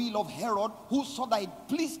the will of Herod, who saw that it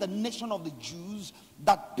pleased the nation of the Jews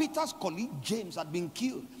that Peter's colleague James had been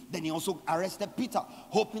killed. Then he also arrested Peter,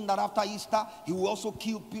 hoping that after Easter he will also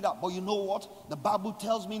kill Peter. But you know what? The Bible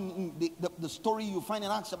tells me in the story you find in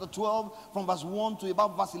Acts chapter 12, from verse 1 to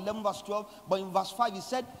about verse 11, verse 12. But in verse 5 he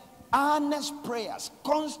said, earnest prayers,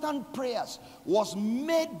 constant prayers was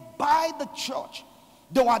made by the church.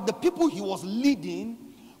 They were the people he was leading,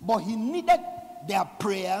 but he needed their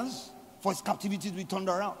prayers for his captivity to be turned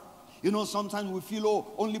around. You know, sometimes we feel,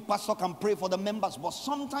 oh, only pastor can pray for the members, but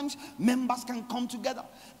sometimes members can come together.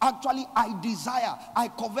 Actually, I desire, I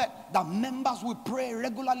covet that members will pray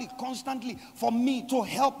regularly, constantly, for me, to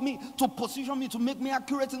help me, to position me, to make me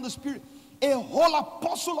accurate in the spirit. A whole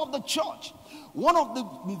apostle of the church, one of the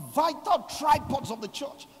vital tripods of the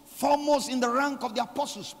church, foremost in the rank of the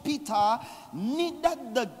apostles, Peter,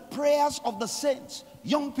 needed the prayers of the saints,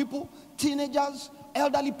 young people, teenagers,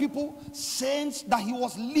 elderly people, saints that he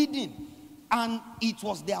was leading. And it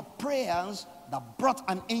was their prayers that brought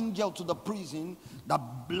an angel to the prison, that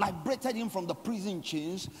liberated him from the prison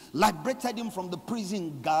chains, liberated him from the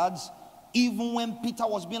prison guards. Even when Peter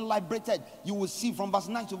was being liberated, you will see from verse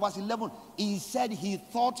 9 to verse 11, he said he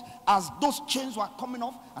thought as those chains were coming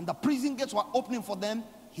off and the prison gates were opening for them,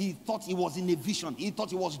 he thought he was in a vision. He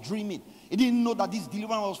thought he was dreaming. He didn't know that this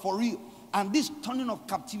deliverance was for real. And this turning of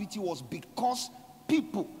captivity was because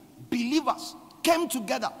people, believers, came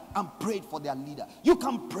together and prayed for their leader. You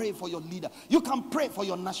can pray for your leader. You can pray for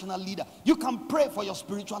your national leader. You can pray for your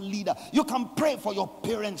spiritual leader. You can pray for your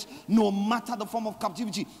parents, no matter the form of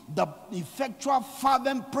captivity. The effectual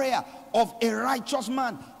fervent prayer of a righteous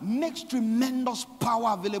man makes tremendous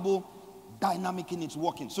power available, dynamic in its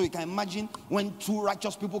working. So you can imagine when 2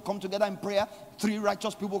 righteous people come together in prayer, 3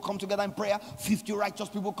 righteous people come together in prayer, 50 righteous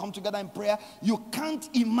people come together in prayer. You can't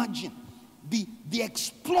imagine the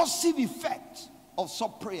explosive effect of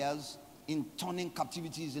such prayers in turning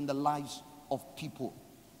captivities in the lives of people.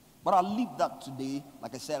 But I'll leave that today.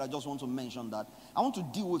 Like I said, I just want to mention that. I want to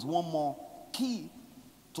deal with one more key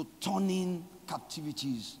to turning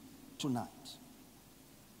captivities tonight.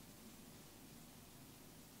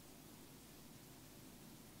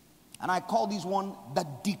 And I call this one the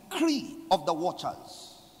decree of the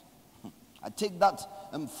watchers. I take that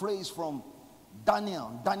phrase from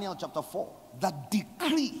Daniel chapter 4. The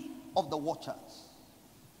decree of the watchers.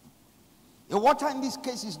 A watcher in this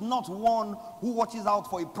case is not one who watches out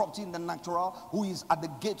for a property in the natural, who is at the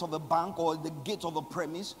gate of a bank or the gate of a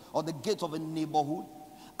premise or the gate of a neighborhood.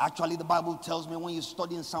 Actually, the Bible tells me when you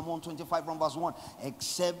study in Psalm 125 from verse 1,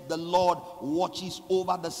 except the Lord watches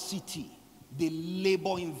over the city, they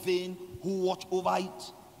labor in vain who watch over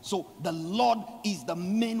it. So the Lord is the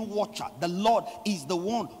main watcher. The Lord is the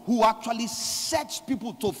one who actually sets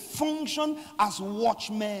people to function as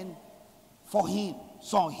watchmen for him.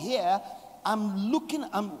 So here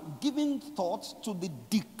I'm giving thoughts to the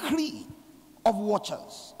decree of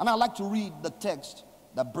watchers. And I'd like to read the text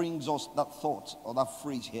that brings us that thought or that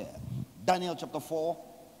phrase here. Daniel chapter 4.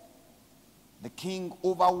 The king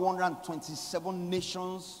over 127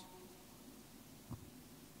 nations.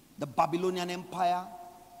 The Babylonian Empire.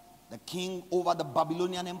 The king over the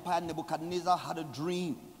Babylonian Empire, Nebuchadnezzar, had a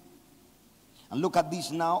dream. And look at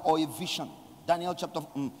this now, or a vision. Daniel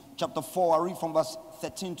chapter 4, I read from verse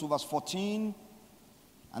 13 to verse 14.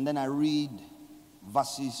 And then I read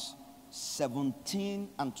verses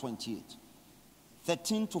 17 and 28.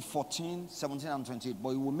 13 to 14, 17 and 28. But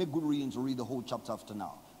it will make good reading to read the whole chapter after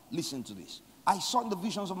now. Listen to this. I saw in the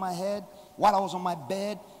visions of my head, while I was on my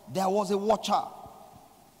bed, there was a watcher,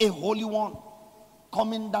 a holy one,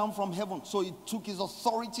 coming down from heaven. So it took his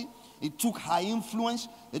authority, it took high influence,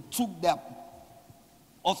 it took their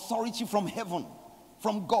authority from heaven,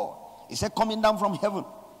 from God. He said, coming down from heaven,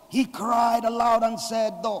 he cried aloud and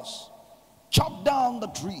said thus, chop down the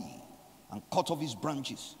tree and cut off its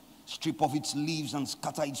branches, strip off its leaves and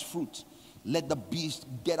scatter its fruit. Let the beast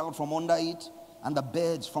get out from under it and the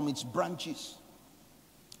birds from its branches.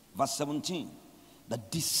 Verse 17,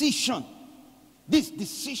 this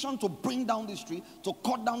decision to bring down this tree, to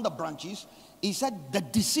cut down the branches, he said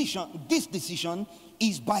this decision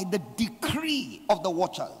is by the decree of the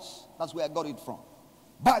watchers. That's where I got it from.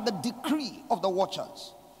 By the decree of the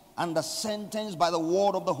watchers. and the sentence by the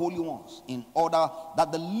word of the holy ones, in order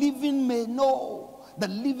that the living may know, the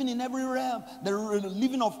living in every realm, the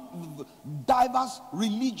living of diverse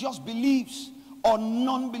religious beliefs or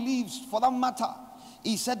non-beliefs for that matter.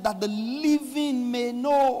 He said that the living may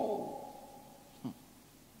know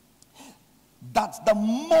that the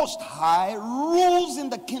Most High rules in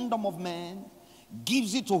the kingdom of men,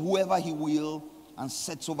 gives it to whoever he will, and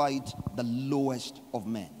sets over it the lowest of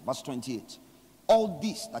men. Verse 28. All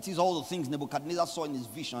this, that is all the things Nebuchadnezzar saw in his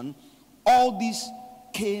vision, all this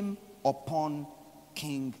came upon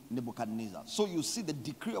King Nebuchadnezzar. So you see the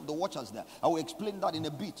decree of the watchers there. I will explain that in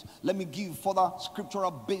a bit. Let me give further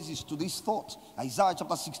scriptural basis to this thought. Isaiah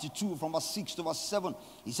chapter 62 from verse 6 to verse 7.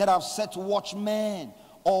 He said, I've set watchmen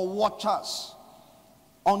or watchers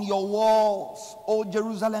on your walls, O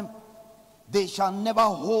Jerusalem. They shall never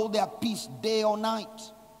hold their peace day or night.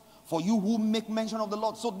 For you who make mention of the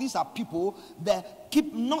Lord. So these are people that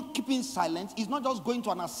not keeping silent. It's not just going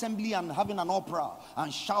to an assembly and having an opera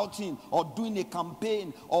and shouting or doing a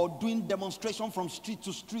campaign or doing demonstration from street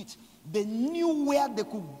to street. They knew where they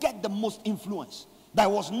could get the most influence. That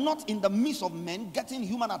was not in the midst of men getting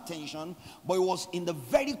human attention, but it was in the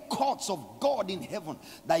very courts of God in heaven.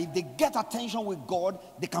 That if they get attention with God,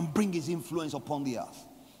 they can bring his influence upon the earth.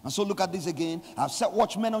 And so look at this again. I've set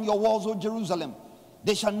watchmen on your walls, O Jerusalem.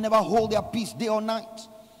 They shall never hold their peace day or night.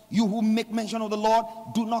 You who make mention of the Lord,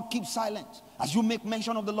 do not keep silent. As you make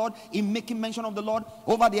mention of the Lord, in making mention of the Lord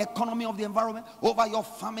over the economy of the environment, over your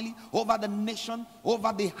family, over the nation,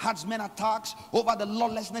 over the herdsmen attacks, over the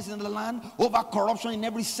lawlessness in the land, over corruption in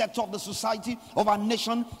every sector of the society, of our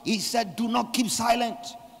nation, he said, do not keep silent.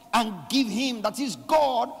 And give him, that is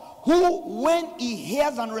God, who when he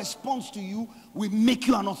hears and responds to you, will make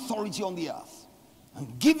you an authority on the earth.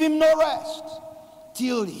 And give him no rest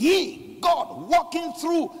till he, God, walking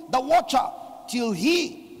through the watcher, till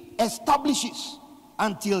he establishes,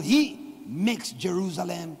 until he makes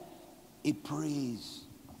Jerusalem a praise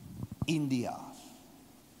in the earth.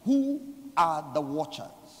 Who are the watchers?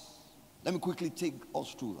 Let me quickly take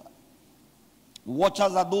us through that.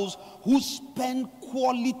 Watchers are those who spend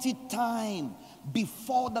quality time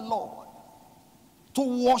before the Lord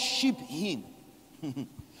to worship him,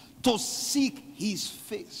 to seek his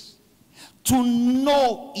face, to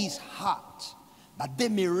know his heart, that they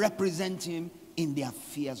may represent him in the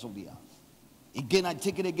affairs of the earth. Again, I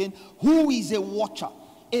take it again. Who is a watcher?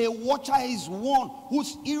 A watcher is one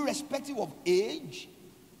who's irrespective of age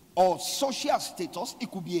or social status.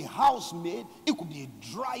 It could be a housemaid, it could be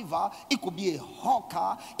a driver, it could be a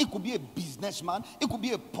hawker, it could be a businessman, it could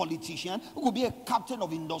be a politician, it could be a captain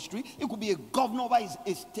of industry, it could be a governor of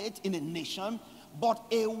a state in a nation. But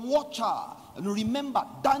a watcher, and remember,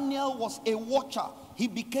 Daniel was a watcher. He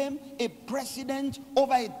became a president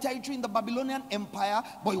over a territory in the Babylonian Empire,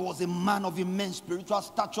 but he was a man of immense spiritual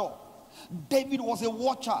stature. David was a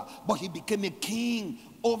watcher, but he became a king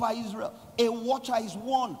over Israel. A watcher is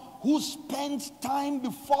one who spends time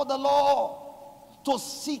before the Lord to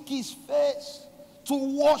seek his face, to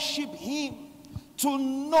worship him, to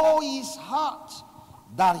know his heart,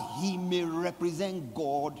 that he may represent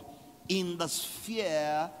God in the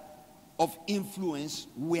sphere of influence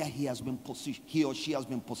where he has been positioned, he or she has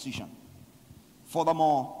been positioned.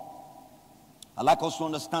 Furthermore, I'd like us to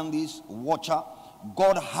understand this watcher.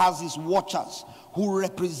 God has his watchers who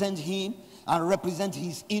represent him and represent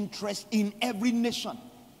his interest in every nation.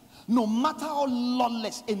 No matter how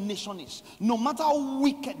lawless a nation is, no matter how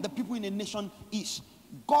wicked the people in a nation is,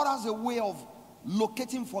 God has a way of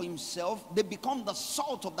locating for himself. They become the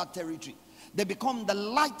salt of that territory. They become the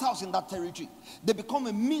lighthouse in that territory. They become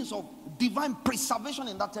a means of divine preservation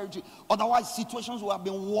in that territory. Otherwise, situations will have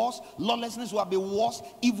been worse. Lawlessness will have been worse.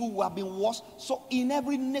 Evil will have been worse. So in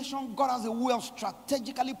every nation, God has a way of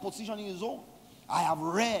strategically positioning his own. I have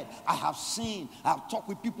read, I have seen, I have talked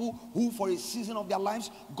with people who for a season of their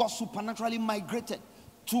lives, God supernaturally migrated,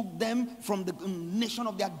 took them from the nation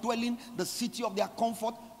of their dwelling, the city of their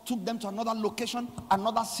comfort, took them to another location,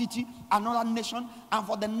 another city, another nation, and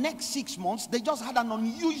for the next 6 months, they just had an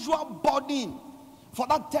unusual burden for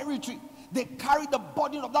that territory. They carried the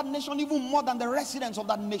burden of that nation even more than the residents of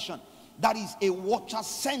that nation. That is a watcher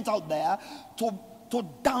sent out there to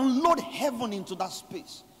download heaven into that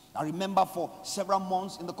space. I remember for several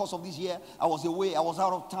months in the course of this year, I was away, I was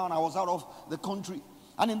out of town, I was out of the country.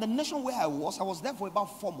 And in the nation where I was there for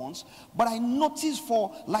about 4 months. But I noticed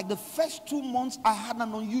for like the first 2 months, I had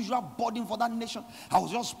an unusual burden for that nation. I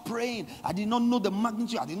was just praying. I did not know the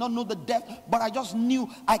magnitude. I did not know the depth. But I just knew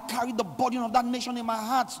I carried the burden of that nation in my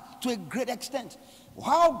heart to a great extent.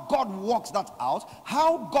 How God works that out,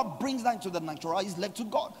 how God brings that into the natural is left to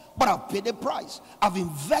God. But I've paid a price. I've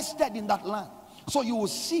invested in that land. So you will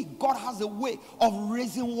see God has a way of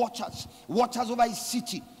raising watchers. Watchers over a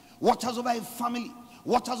city. Watchers over a family.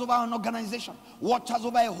 Watchers over an organization. Watchers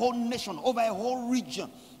over a whole nation. Over a whole region.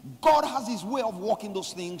 God has his way of working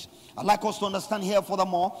those things. I'd like us to understand here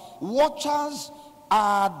furthermore. Watchers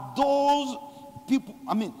are those people,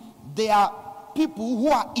 they are people who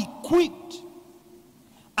are equipped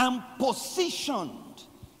and positioned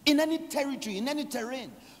in any territory, in any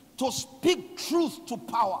terrain, to speak truth to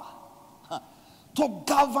power, to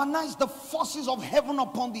galvanize the forces of heaven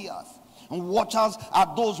upon the earth. And watchers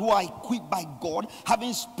are those who are equipped by God,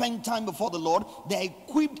 having spent time before the Lord. They are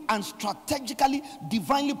equipped and strategically,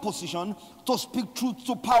 divinely positioned to speak truth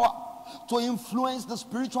to power, to influence the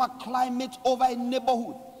spiritual climate over a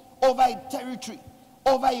neighborhood, over a territory,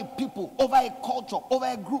 over a people, over a culture, over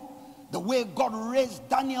a group. The way God raised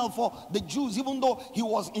Daniel for the Jews, even though he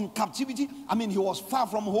was in captivity, he was far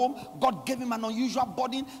from home, God gave him an unusual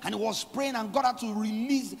burden, and he was praying, and God had to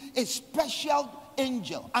release a special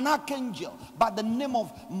angel, an archangel by the name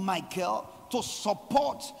of Michael, to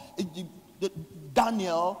support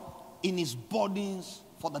Daniel in his burdens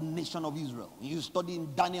for the nation of Israel. You study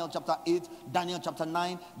in Daniel chapter 8, Daniel chapter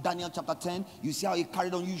 9, Daniel chapter 10. You see how he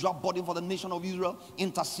carried unusual burden for the nation of Israel,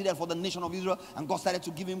 interceded for the nation of Israel, and God started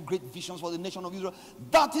to give him great visions for the nation of Israel.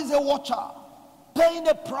 That is a watcher paying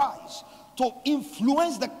a price to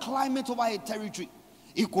influence the climate over a territory.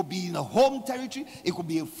 It could be in a home territory, it could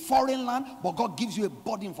be a foreign land, but God gives you a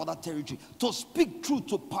burden for that territory to speak truth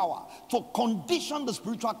to power, to condition the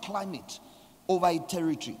spiritual climate over a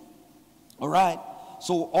territory. All right.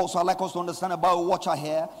 So also I'd like us to understand about a watcher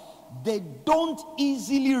here. They don't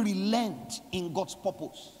easily relent in God's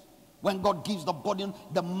purpose. When God gives the burden,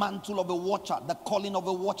 the mantle of a watcher, the calling of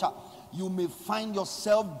a watcher, you may find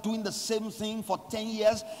yourself doing the same thing for 10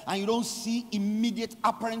 years and you don't see immediate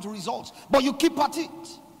apparent results. But you keep at it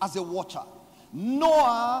as a watcher.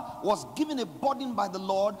 Noah was given a burden by the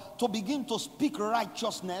Lord to begin to speak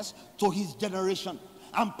righteousness to his generation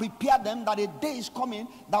and prepare them that a day is coming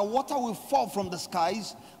that water will fall from the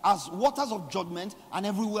skies as waters of judgment, and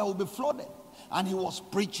everywhere will be flooded. And he was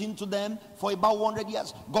preaching to them for about 100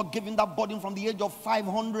 years. God gave him that burden from the age of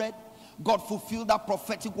 500. God fulfilled that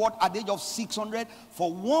prophetic word at the age of 600.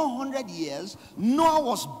 For 100 years, Noah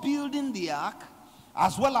was building the ark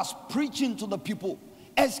as well as preaching to the people.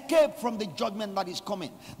 Escape from the judgment that is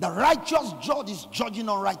coming. The righteous judge is judging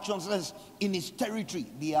unrighteousness in his territory,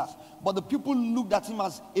 the earth. But the people looked at him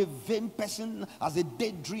as a vain person, as a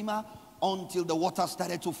daydreamer, until the water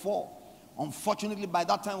started to fall. Unfortunately, by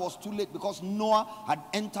that time it was too late, because Noah had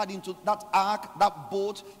entered into that ark, that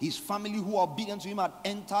boat. His family who were obedient to him had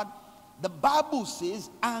entered. The Bible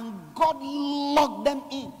says, and God locked them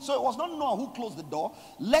in. So it was not Noah who closed the door,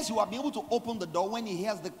 lest he would be able to open the door when he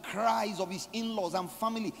hears the cries of his in-laws and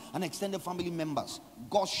family and extended family members.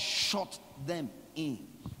 God shut them in.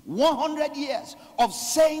 100 years of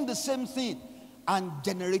saying the same thing and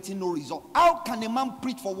generating no result. How can a man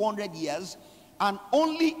preach for 100 years and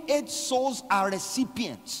only 8 souls are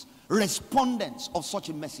recipients, respondents of such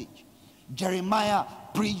a message? Jeremiah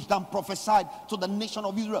preached and prophesied to the nation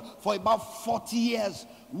of Israel for about 40 years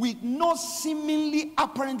with no seemingly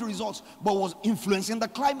apparent results, but was influencing the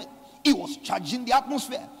climate. He was charging the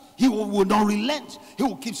atmosphere. He would not relent. He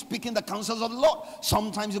would keep speaking the counsels of the Lord.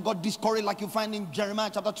 Sometimes he got discouraged, like you find in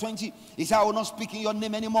Jeremiah chapter 20. He said, I will not speak in your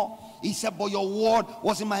name anymore. He said, but your word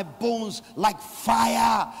was in my bones like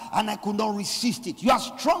fire, and I could not resist it. You are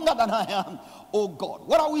stronger than I am, oh God.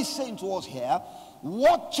 What are we saying to us here?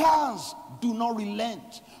 Watchers do not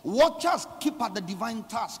relent. Watchers keep at the divine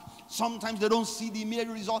task. Sometimes they don't see the immediate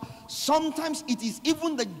result. Sometimes it is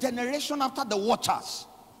even the generation after the watchers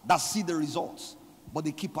that see the results, but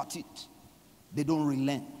they keep at it. They don't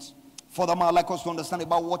relent. Furthermore, I'd like us to understand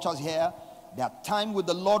about watchers here. Their time with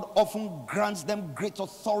the Lord often grants them great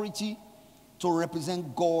authority to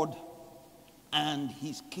represent God and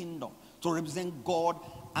his kingdom, to represent God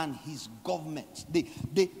and his government.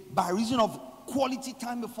 They by reason of quality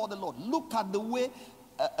time before the Lord. Look at the way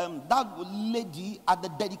that lady at the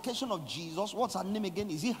dedication of Jesus, what's her name again?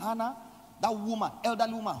 Is it Hannah? That woman,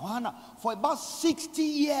 elderly woman, Hannah, for about 60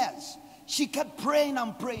 years, she kept praying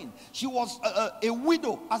and praying. She was a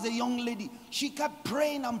widow as a young lady. She kept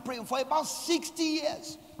praying and praying for about 60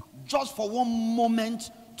 years, just for one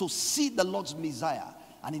moment to see the Lord's Messiah.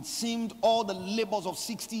 And it seemed all the labors of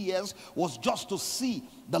 60 years was just to see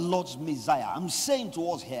the Lord's Messiah. I'm saying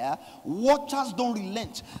to us here, watchers don't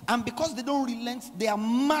relent. And because they don't relent, they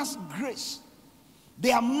amass grace.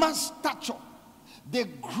 They amass stature. They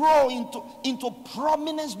grow into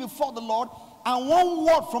prominence before the Lord. And one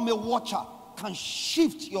word from a watcher can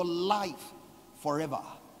shift your life forever.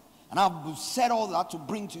 And I've said all that to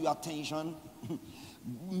bring to your attention.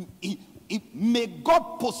 May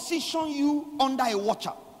God position you under a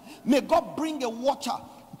watcher. May God bring a watcher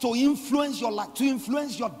to influence your life, to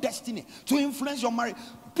influence your destiny, to influence your marriage.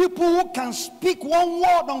 People who can speak one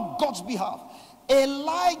word on God's behalf.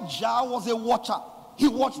 Elijah was a watcher. He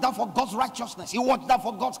watched out for God's righteousness. He watched out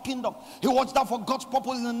for God's kingdom. He watched out for God's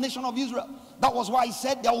purpose in the nation of Israel. That was why he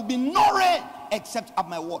said, there will be no rain except at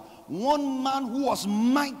my word. One man who was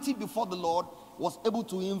mighty before the Lord was able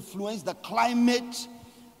to influence the climate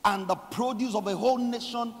and the produce of a whole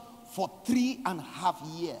nation for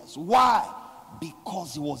 3.5 years. Why?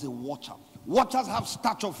 Because he was a watcher. Watchers have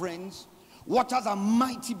stature, friends. Watchers are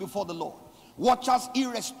mighty before the Lord. Watchers,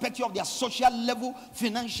 irrespective of their social level,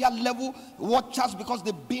 financial level. Watchers, because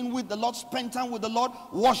they've been with the Lord, spent time with the Lord,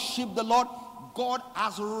 worship the Lord. God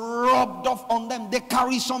has rubbed off on them. They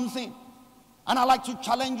carry something. And I'd like to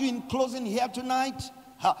challenge you in closing here tonight.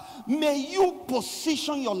 May you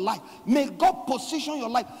position your life. May God position your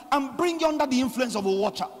life and bring you under the influence of a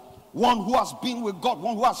watcher. One who has been with God,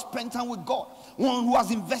 one who has spent time with God, one who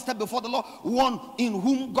has invested before the Lord, one in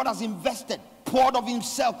whom God has invested, poured of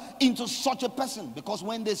himself into such a person. Because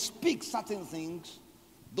when they speak certain things,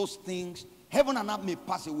 those things, heaven and earth may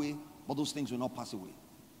pass away, but those things will not pass away.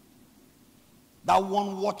 That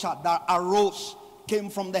one watcher that arose, came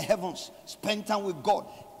from the heavens, spent time with God,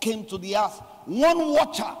 came to the earth. One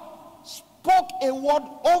watcher spoke a word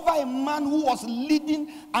over a man who was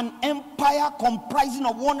leading an empire comprising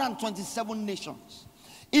of 127 nations.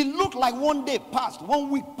 It looked like one day passed, 1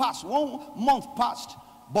 week passed, 1 month passed.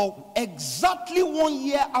 But exactly 1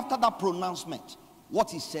 year after that pronouncement, what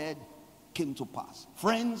he said came to pass.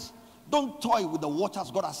 Friends, don't toy with the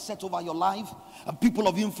waters God has set over your life. People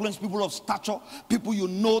of influence, people of stature, people you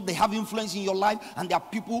know they have influence in your life, and there are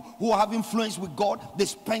people who have influence with God. They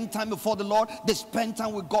spend time before the Lord. They spend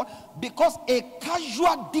time with God. Because a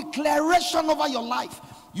casual declaration over your life,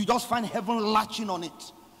 you just find heaven latching on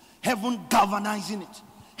it, heaven galvanizing it,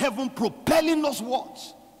 heaven propelling those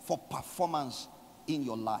words for performance in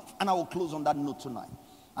your life. And I will close on that note tonight.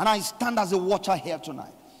 And I stand as a watcher here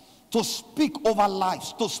tonight to speak over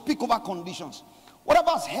lives, to speak over conditions.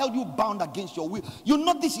 Whatever has held you bound against your will, you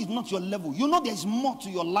know this is not your level. You know there's more to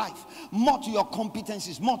your life, more to your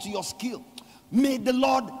competencies, more to your skill. May the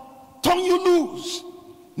Lord turn you loose.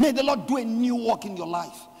 May the Lord do a new work in your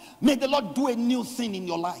life. May the Lord do a new thing in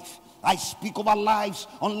your life. I speak over lives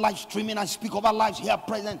on live streaming. I speak over lives here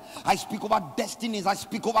present. I speak over destinies. I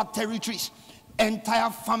speak over territories.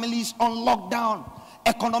 Entire families on lockdown.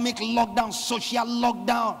 Economic lockdown, social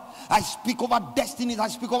lockdown. I speak over destinies. I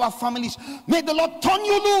speak over families. May the Lord turn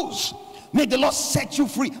you loose. May the Lord set you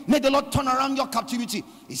free. May the Lord turn around your captivity.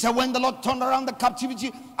 He said when the Lord turned around the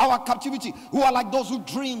captivity, our captivity, who are like those who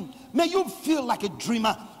dream, may you feel like a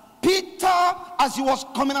dreamer. Peter, as he was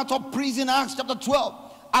coming out of prison, Acts chapter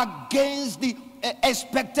 12, against the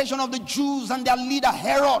expectation of the Jews and their leader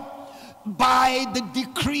Herod, by the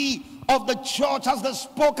decree of the church, as they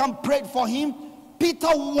spoke and prayed for him, Peter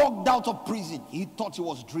walked out of prison. He thought he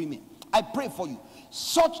was dreaming. I pray for you.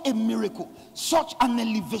 Such a miracle, such an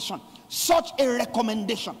elevation, such a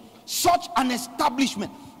recommendation, such an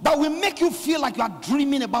establishment that will make you feel like you are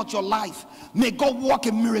dreaming about your life. May God work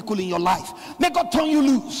a miracle in your life. May God turn you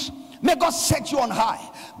loose. May God set you on high.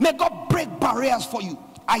 May God break barriers for you.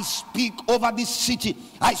 I speak over this city.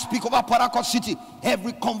 I speak over Port City.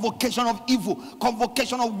 Every convocation of evil,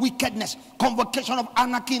 convocation of wickedness, convocation of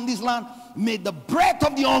anarchy in this land, may the breath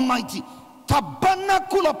of the Almighty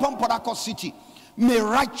tabernacle upon Port City. May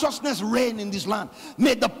righteousness reign in this land.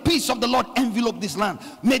 May the peace of the Lord envelop this land.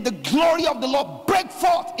 May the glory of the Lord break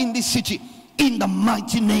forth in this city. In the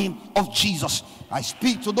mighty name of Jesus. I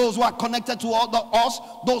speak to those who are connected to us,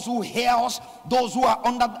 those who hear us, those who are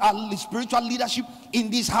under our spiritual leadership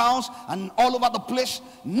in this house and all over the place.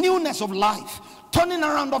 Newness of life, turning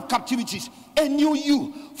around of captivities, a new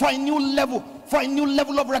you, for a new level, for a new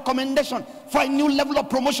level of recommendation, for a new level of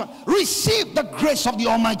promotion. Receive the grace of the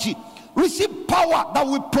Almighty. Receive power that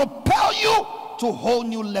will propel you to whole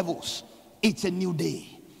new levels. It's a new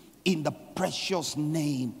day in the precious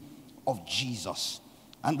name of Jesus.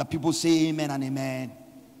 And the people say amen and amen.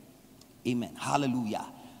 Amen. Hallelujah.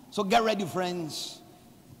 So get ready, friends.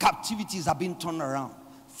 Captivities are being turned around.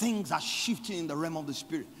 Things are shifting in the realm of the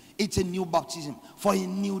spirit. It's a new baptism for a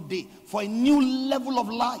new day, for a new level of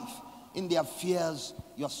life. In the affairs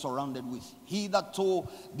you're surrounded with. He that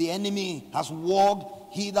told the enemy has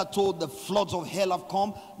walked, he that told the floods of hell have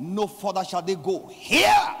come, no further shall they go.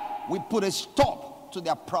 Here we put a stop to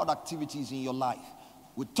their proud activities in your life.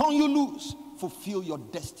 We turn you loose, fulfill your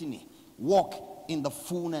destiny, walk in the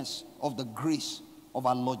fullness of the grace of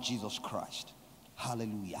our Lord Jesus Christ.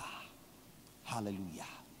 Hallelujah. Hallelujah.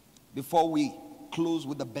 Before we close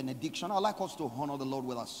with the benediction, I'd like us to honor the Lord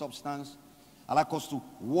with our substance. I'd like us to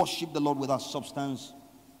worship the Lord with our substance.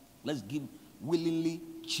 Let's give willingly,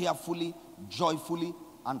 cheerfully, joyfully,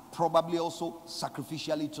 and probably also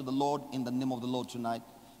sacrificially to the Lord in the name of the Lord tonight.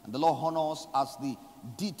 And the Lord honor us as the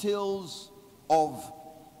details of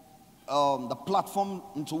the platform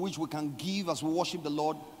into which we can give as we worship the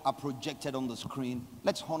Lord are projected on the screen.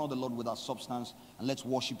 Let's honor the Lord with our substance and let's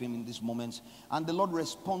worship him in these moments. And the Lord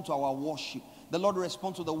respond to our worship. The Lord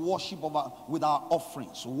respond to the worship with our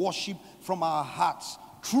offerings. Worship from our hearts.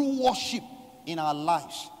 True worship in our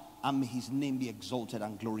lives. And may his name be exalted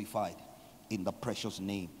and glorified in the precious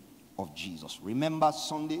name of Jesus. Remember,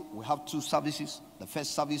 Sunday we have 2 services. The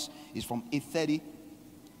first service is from 8:30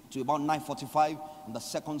 to about 9:45, and the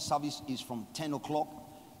second service is from 10 o'clock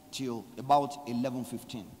till about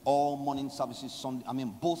 11:15. All morning services,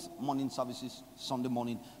 both morning services, Sunday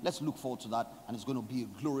morning. Let's look forward to that, and it's going to be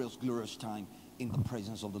a glorious, glorious time in the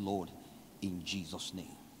presence of the Lord in Jesus'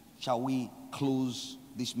 name. Shall we close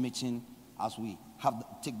this meeting as we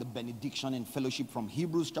take the benediction and fellowship from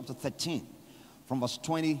Hebrews chapter 13, from verse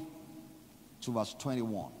 20 to verse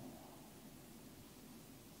 21.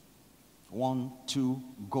 1, 2,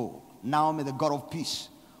 go. Now may the God of peace,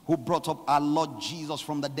 who brought up our Lord Jesus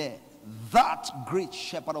from the dead, that great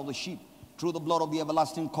shepherd of the sheep, through the blood of the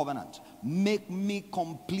everlasting covenant, make me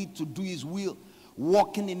complete to do his will,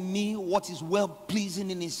 working in me what is well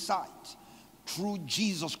pleasing in his sight, through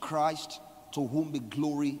Jesus Christ, to whom be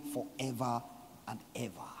glory forever and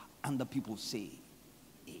ever. And the people say,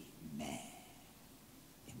 amen.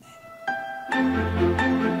 Amen.